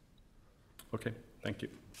much. Okay, thank you.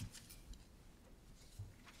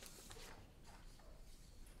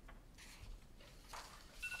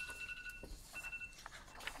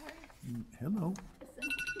 Hello.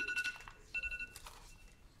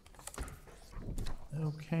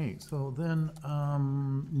 Okay, so then,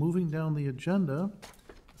 moving down the agenda,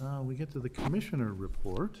 we get to the commissioner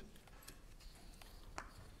report.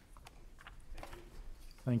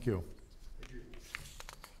 Thank you.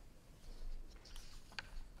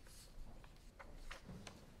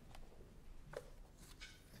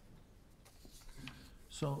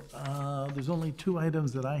 So, there's only two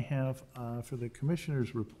items that I have for the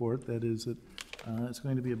commissioner's report. That is that it's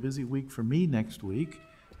going to be a busy week for me next week,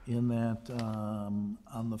 in that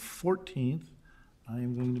on the 14th, I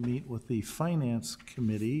am going to meet with the Finance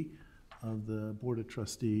Committee of the Board of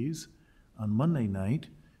Trustees on Monday night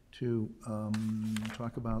to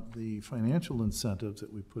talk about the financial incentives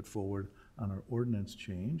that we put forward on our ordinance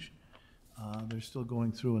change. They're still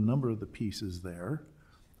going through a number of the pieces there.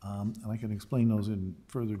 And I can explain those in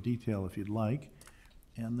further detail if you'd like.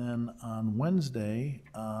 And then on Wednesday,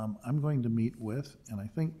 I'm going to meet with, and I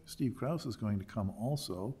think Steve Kraus is going to come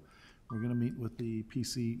also, we're going to meet with the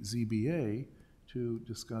PCZBA to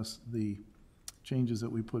discuss the changes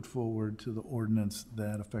that we put forward to the ordinance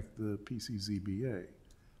that affect the PCZBA.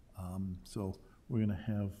 So we're going to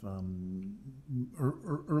have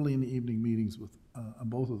early in the evening meetings with on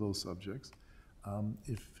both of those subjects.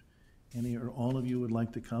 If any or all of you would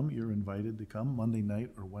like to come, you're invited to come Monday night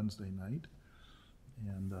or Wednesday night,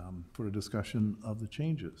 and for a discussion of the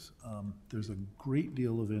changes. There's a great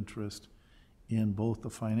deal of interest in both the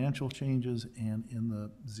financial changes and in the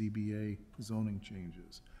ZBA zoning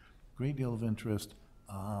changes. Great deal of interest,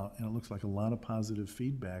 and it looks like a lot of positive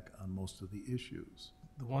feedback on most of the issues.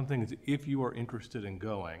 The one thing is, if you are interested in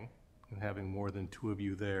going and having more than two of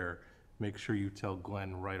you there, make sure you tell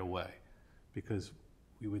Glenn right away, because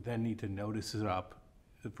we would then need to notice it up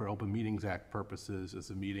for Open Meetings Act purposes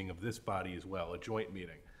as a meeting of this body as well, a joint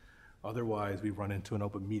meeting. Otherwise, we run into an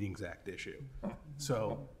Open Meetings Act issue.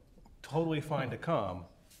 So, totally fine to come,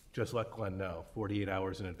 just let Glenn know 48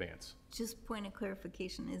 hours in advance. Just point of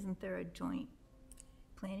clarification, isn't there a joint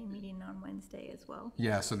planning meeting on Wednesday as well?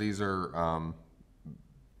 Yeah, so these are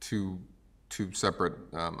two separate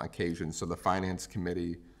occasions. So the Finance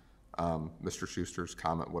Committee, Mr. Schuster's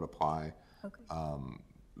comment would apply. Okay.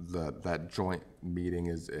 That joint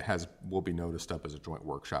meeting will be noticed up as a joint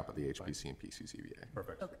workshop at the HPC and PCCBA.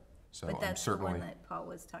 Perfect. Okay. So But I'm that's the one certainly, that Paul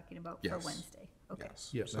was talking about for Yes. Wednesday. Okay, yes.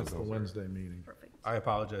 Yes, So that's the those are- Wednesday meeting. perfect. I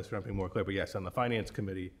apologize for not being more clear, but yes, on the finance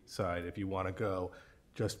committee side, if you want to go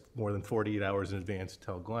just more than 48 hours in advance,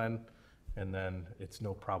 tell Glenn, and then it's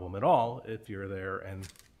no problem at all if you're there and,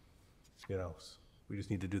 you know, we just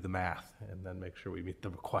need to do the math and then make sure we meet the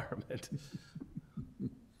requirement.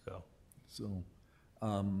 So, So,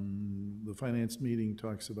 the finance meeting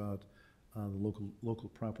talks about the local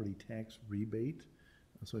property tax rebate.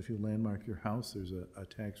 So if you landmark your house, there's a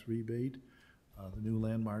tax rebate. The new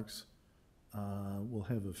landmarks will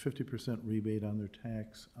have a 50% rebate on their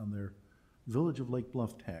tax, on their Village of Lake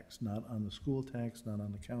Bluff tax, not on the school tax, not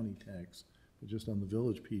on the county tax, but just on the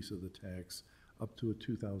village piece of the tax, up to a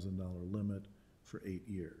 $2,000 limit for 8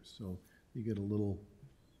 years. So you get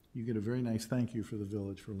a very nice thank you for the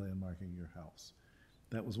village for landmarking your house.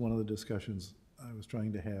 That was one of the discussions I was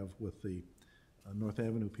trying to have with the North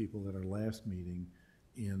Avenue people at our last meeting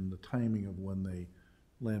in the timing of when they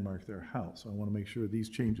landmark their house. So I want to make sure these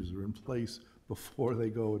changes are in place before they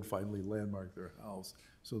go and finally landmark their house,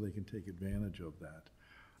 so they can take advantage of that.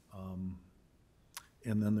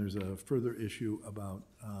 And then there's a further issue about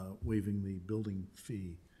waiving the building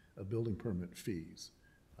permit fees.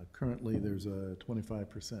 Currently, there's a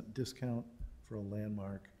 25% discount for a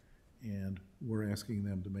landmark, and we're asking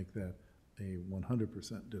them to make that a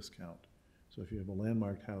 100% discount. So if you have a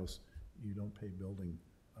landmarked house, you don't pay building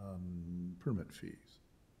permit fees.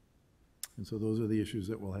 And so those are the issues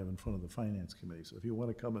that we'll have in front of the finance committee. So if you want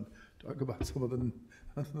to come and talk about some of the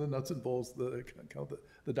nuts and bolts, count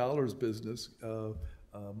the dollars business,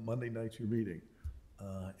 Monday night's your meeting.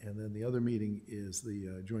 And then the other meeting is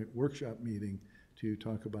the joint workshop meeting to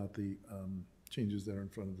talk about the changes that are in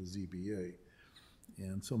front of the ZBA.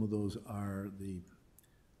 And some of those are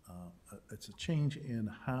it's a change in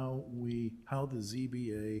how the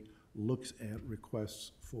ZBA looks at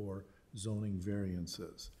requests for zoning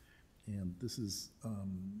variances. And this is,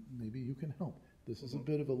 maybe you can help. This is a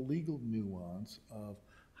bit of a legal nuance of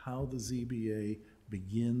how the ZBA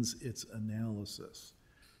begins its analysis.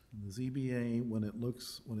 And the ZBA, when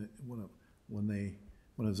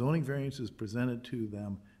a zoning variance is presented to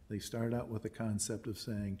them, they start out with the concept of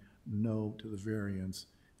saying no to the variance,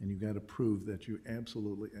 and you've got to prove that you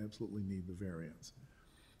absolutely need the variance.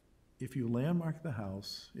 If you landmark the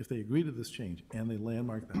house, if they agree to this change and they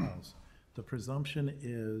landmark the house, the presumption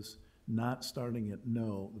is not starting at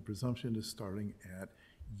no, the presumption is starting at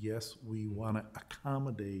yes, we want to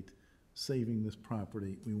accommodate saving this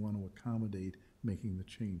property, we want to accommodate making the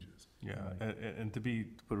changes. yeah, and to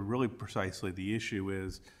put it really precisely, the issue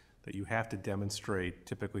is that you have to demonstrate,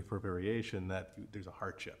 typically for variation, that there's a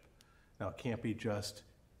hardship. Now, it can't be just,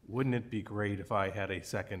 wouldn't it be great if I had a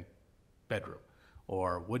second bedroom?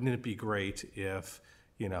 Or wouldn't it be great if,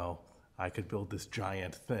 you know, I could build this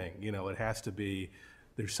giant thing? You know, it has to be,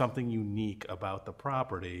 there's something unique about the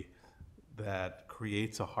property that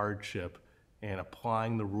creates a hardship, and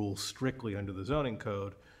applying the rules strictly under the zoning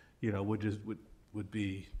code, you know, would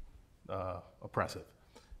be oppressive.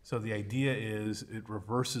 So the idea is it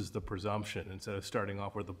reverses the presumption. Instead of starting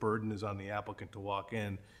off where the burden is on the applicant to walk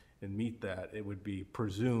in and meet that, it would be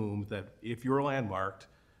presumed that if you're landmarked,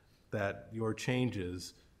 that your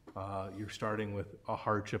changes, you're starting with a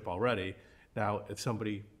hardship already. Now, if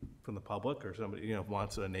somebody from the public or somebody, you know,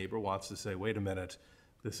 a neighbor wants to say, wait a minute,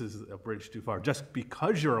 this is a bridge too far. Just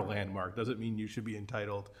because you're a landmark doesn't mean you should be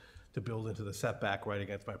entitled to build into the setback right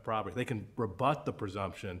against my property. They can rebut the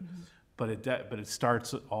presumption, but it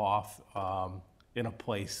starts off in a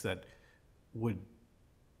place that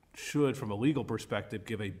should, from a legal perspective,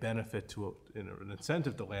 give a benefit to an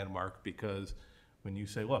incentive to landmark, because when you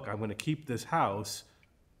say, look, I'm going to keep this house,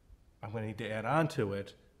 I'm going to need to add on to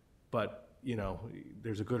it, but, you know,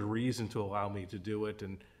 there's a good reason to allow me to do it,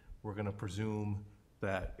 and we're going to presume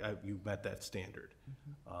that you met that standard.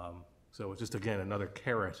 So it's just, again, another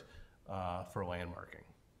carrot for landmarking.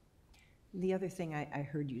 The other thing I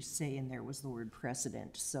heard you say in there was the word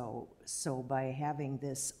precedent. So by having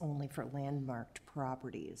this only for landmarked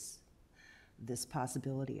properties, this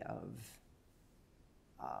possibility of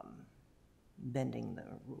bending the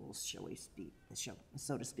rules, shall we speak,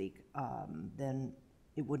 so to speak, then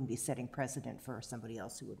it wouldn't be setting precedent for somebody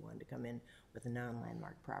else who would want to come in with a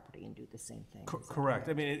non-landmarked property and do the same thing. Correct.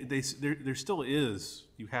 I mean, there still is,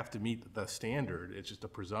 you have to meet the standard. It's just a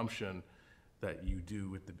presumption that you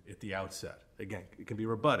do at the outset. Again, it can be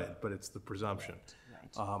rebutted, but it's the presumption.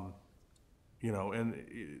 Right. You know, and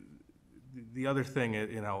the other thing,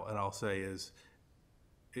 you know, and I'll say is,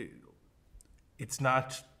 it's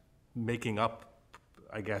not making up,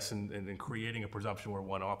 I guess, and creating a presumption where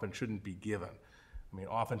one often shouldn't be given. I mean,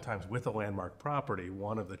 oftentimes with a landmark property,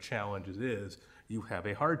 one of the challenges is you have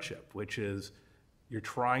a hardship, which is you're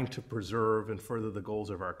trying to preserve and further the goals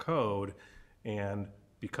of our code, and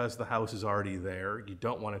because the house is already there, you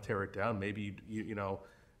don't want to tear it down. Maybe you know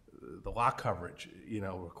the lot coverage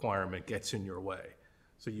requirement gets in your way.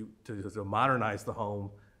 So to modernize the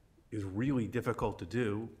home is really difficult to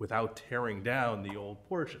do without tearing down the old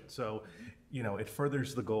portion. So it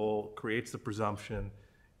furthers the goal, creates the presumption,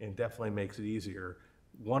 and definitely makes it easier.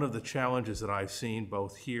 One of the challenges that I've seen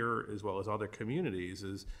both here as well as other communities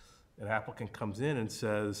is an applicant comes in and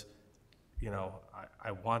says,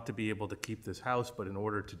 I want to be able to keep this house, but in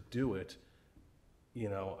order to do it,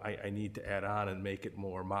 I need to add on and make it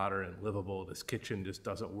more modern and livable. This kitchen just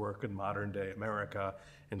doesn't work in modern day America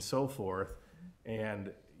and so forth.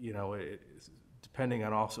 And, depending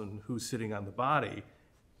on also who's sitting on the body,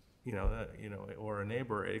 or a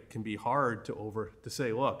neighbor, it can be hard to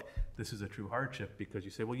say, look, this is a true hardship, because you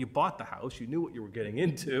say, well, you bought the house, you knew what you were getting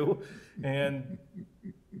into, and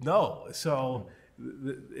no. So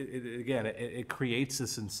it creates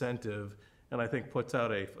this incentive, and I think puts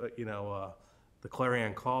out the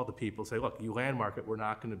clarion call to people, say, look, you landmark it, we're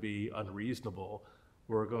not going to be unreasonable.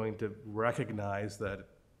 We're going to recognize that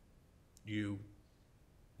we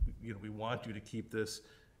want you to keep this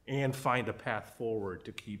and find a path forward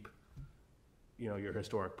to keep, your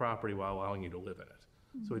historic property while allowing you to live in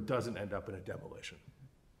it. So it doesn't end up in a demolition.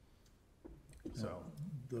 So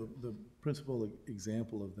The principal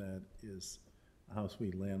example of that is a house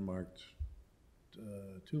we landmarked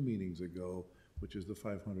 2 meetings ago, which is the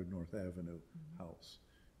 500 North Avenue house,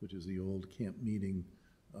 which is the old camp meeting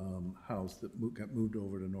house that got moved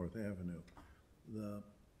over to North Avenue. The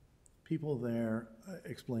people there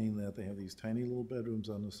explain that they have these tiny little bedrooms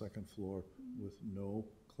on the second floor with no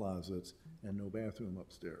closets and no bathroom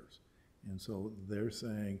upstairs. And so they're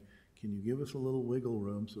saying, can you give us a little wiggle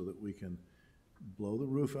room so that we can blow the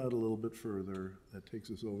roof out a little bit further? That takes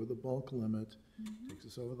us over the bulk limit, takes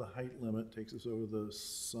us over the height limit, takes us over the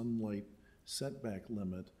sunlight setback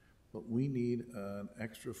limit, but we need an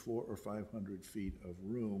extra 400 or 500 feet of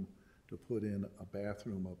room to put in a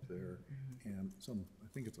bathroom up there and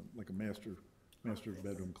I think it's like a master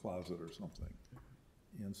bedroom closet or something.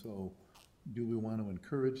 And so, do we want to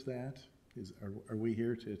encourage that? Are we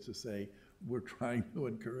here to say we're trying to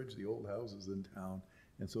encourage the old houses in town?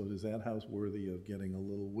 And so is that house worthy of getting a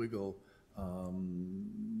little wiggle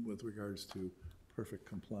with regards to perfect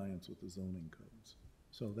compliance with the zoning codes?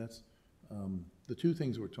 So that's the two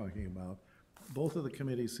things we're talking about. Both of the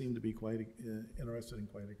committees seem to be quite interested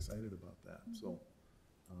and quite excited about that. So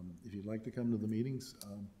if you'd like to come to the meetings,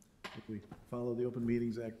 if we follow the Open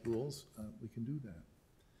Meetings Act rules, we can do that.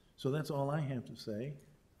 So that's all I have to say.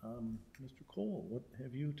 Mr. Cole, what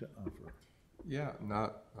have you to offer? Yeah,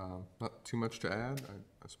 not too much to add.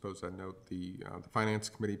 I suppose I'd note the Finance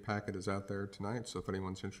Committee packet is out there tonight, so if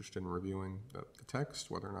anyone's interested in reviewing the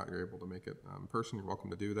text, whether or not you're able to make it in person, you're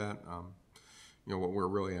welcome to do that. What we're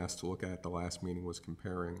really asked to look at the last meeting was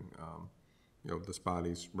comparing, this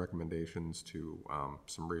body's recommendations to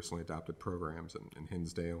some recently adopted programs in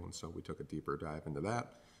Hinsdale, and so we took a deeper dive into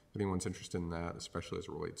that. If anyone's interested in that, especially as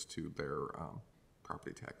it relates to their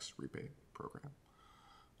property tax rebate program.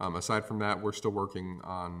 Aside from that, we're still working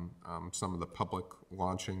on some of the public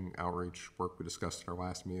launching outreach work we discussed at our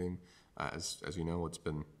last meeting. As you know, it's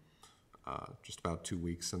been just about 2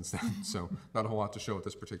 weeks since then, so not a whole lot to show at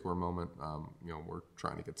this particular moment. We're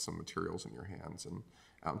trying to get some materials in your hands and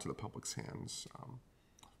out into the public's hands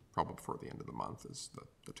probably before the end of the month is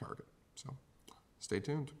the target. So stay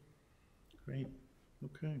tuned. Great.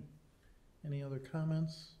 Okay. Any other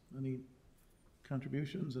comments? Any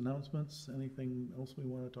contributions, announcements, anything else we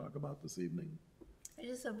want to talk about this evening? I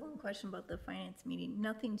just have one question about the finance meeting.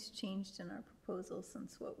 Nothing's changed in our proposal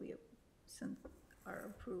since our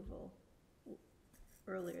approval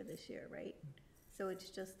earlier this year, right? So it's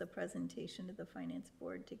just the presentation to the finance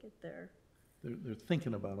board to get their. They're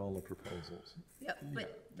thinking about all the proposals. Yep,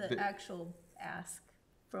 but the actual ask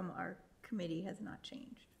from our committee has not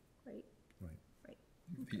changed, right? Right.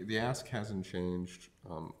 Right. The ask hasn't changed.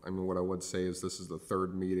 What I would say is this is the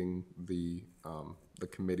third meeting the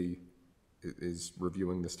committee is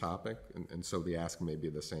reviewing this topic, and so the ask may be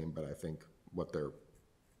the same, but I think what they're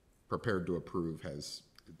prepared to approve that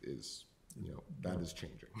is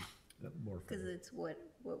changing. Because it's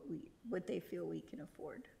what they feel we can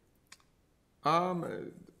afford.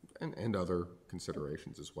 And other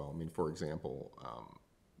considerations as well. For example,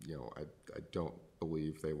 I don't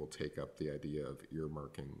believe they will take up the idea of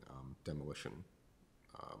earmarking demolition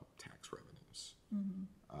tax revenues.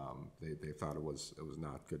 They thought it was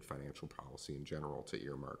not good financial policy in general to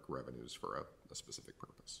earmark revenues for a specific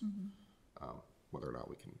purpose. Whether or not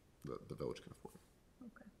the village can afford it.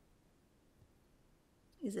 Okay.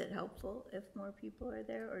 Is it helpful if more people are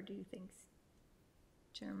there, or do you think,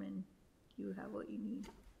 Chairman, you have what you need?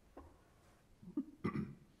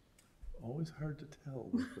 Always hard to tell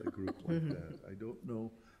with a group like that. I don't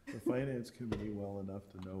know the finance committee well enough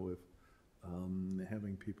to know if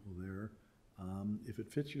having people there, if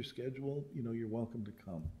it fits your schedule, you're welcome to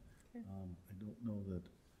come. I don't know that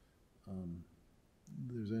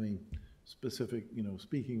there's any specific,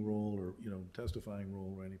 speaking role or, testifying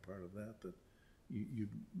role or any part of that you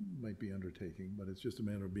might be undertaking, but it's just a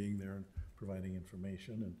matter of being there and providing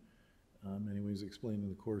information and anyways, explaining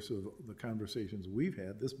the course of the conversations we've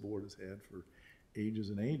had, this board has had for ages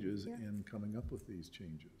and ages in coming up with these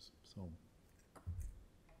changes,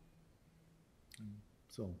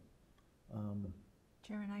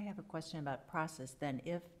 Chairman, I have a question about process then.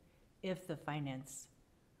 If the finance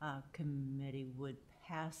committee would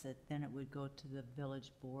pass it, then it would go to the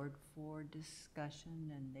village board for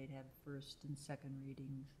discussion, and they'd have first and second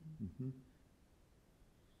readings.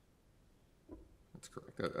 That's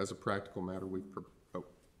correct. As a practical matter, go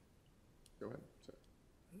ahead. Sorry.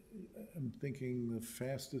 I'm thinking the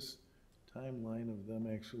fastest timeline of them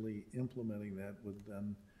actually implementing that would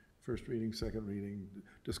then first reading, second reading,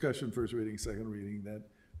 discussion, first reading, second reading, that,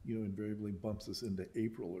 invariably bumps us into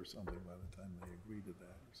April or something by the time they agree to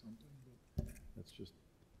that or something. But that's just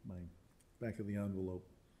my back of the envelope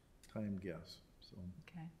time guess, so.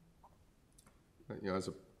 Okay. As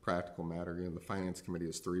a practical matter, the finance committee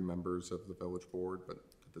has 3 members of the village board, but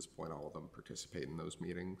at this point, all of them participate in those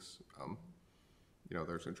meetings.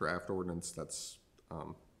 There's a draft ordinance that's,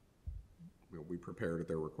 we prepared at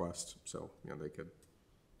their request, so, they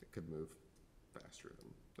could move faster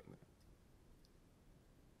than that.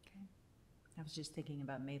 Okay. I was just thinking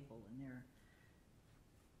about Maple and their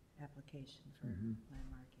application for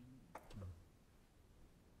landmarking.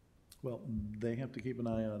 Well, they have to keep an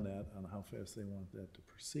eye on that, on how fast they want that to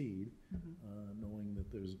proceed, knowing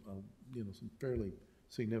that there's, some fairly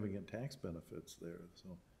significant tax benefits there.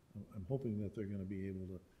 So I'm hoping that they're gonna be able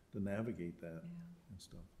to navigate that and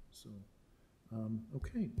stuff. So,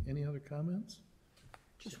 okay, any other comments?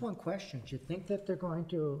 Just one question. Do you think that they're going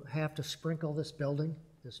to have to sprinkle this building,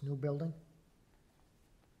 this new building?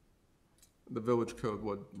 The village code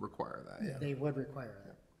would require that, yeah. They would require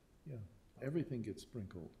that. Yeah, everything gets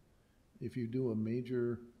sprinkled. If you do a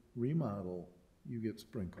major remodel, you get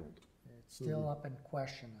sprinkled. It's still up in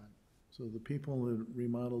question on. So the people that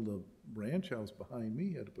remodeled the ranch house behind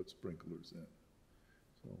me had to put sprinklers in.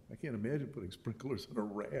 So I can't imagine putting sprinklers in a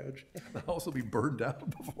ranch. The house will be burned out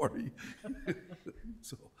before you.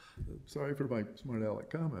 So, sorry for my smart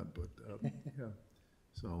aleck comment, but, yeah.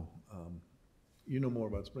 So, you know more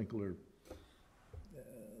about sprinkler,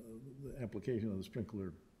 the application of the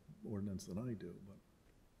sprinkler ordinance than I do, but.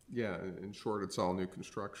 Yeah, in short, it's all new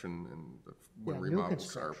construction, and when Yeah, new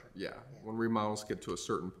remodels are, construction. when remodels get to a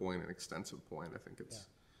certain point, an extensive point, I think it's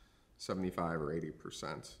 75 or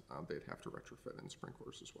 80%, they'd have to retrofit in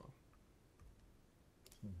sprinklers as well.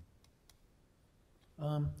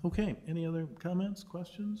 Okay, any other comments,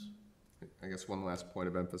 questions? I guess one last point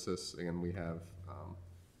of emphasis, again, we have,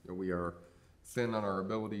 we are thin on our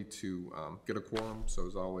ability to get a quorum, so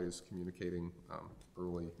as always, communicating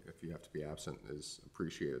early if you have to be absent is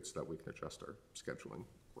appreciated so that we can adjust our scheduling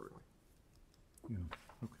accordingly. Yeah,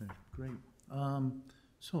 okay, great.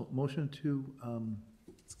 So, motion to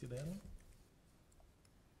skedaddle?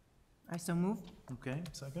 I so move. Okay,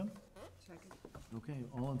 second? Second. Okay,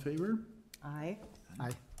 all in favor? Aye.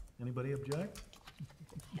 Aye. Anybody object?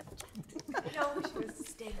 No, we should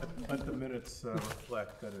stay. Let the minutes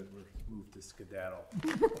reflect that it was moved to skedaddle.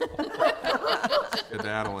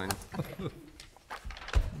 Skedaddling.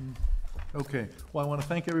 Okay, well, I want to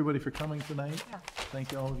thank everybody for coming tonight.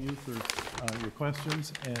 Thank all of you for your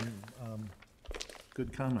questions and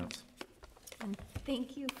good comments. And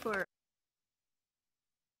thank you for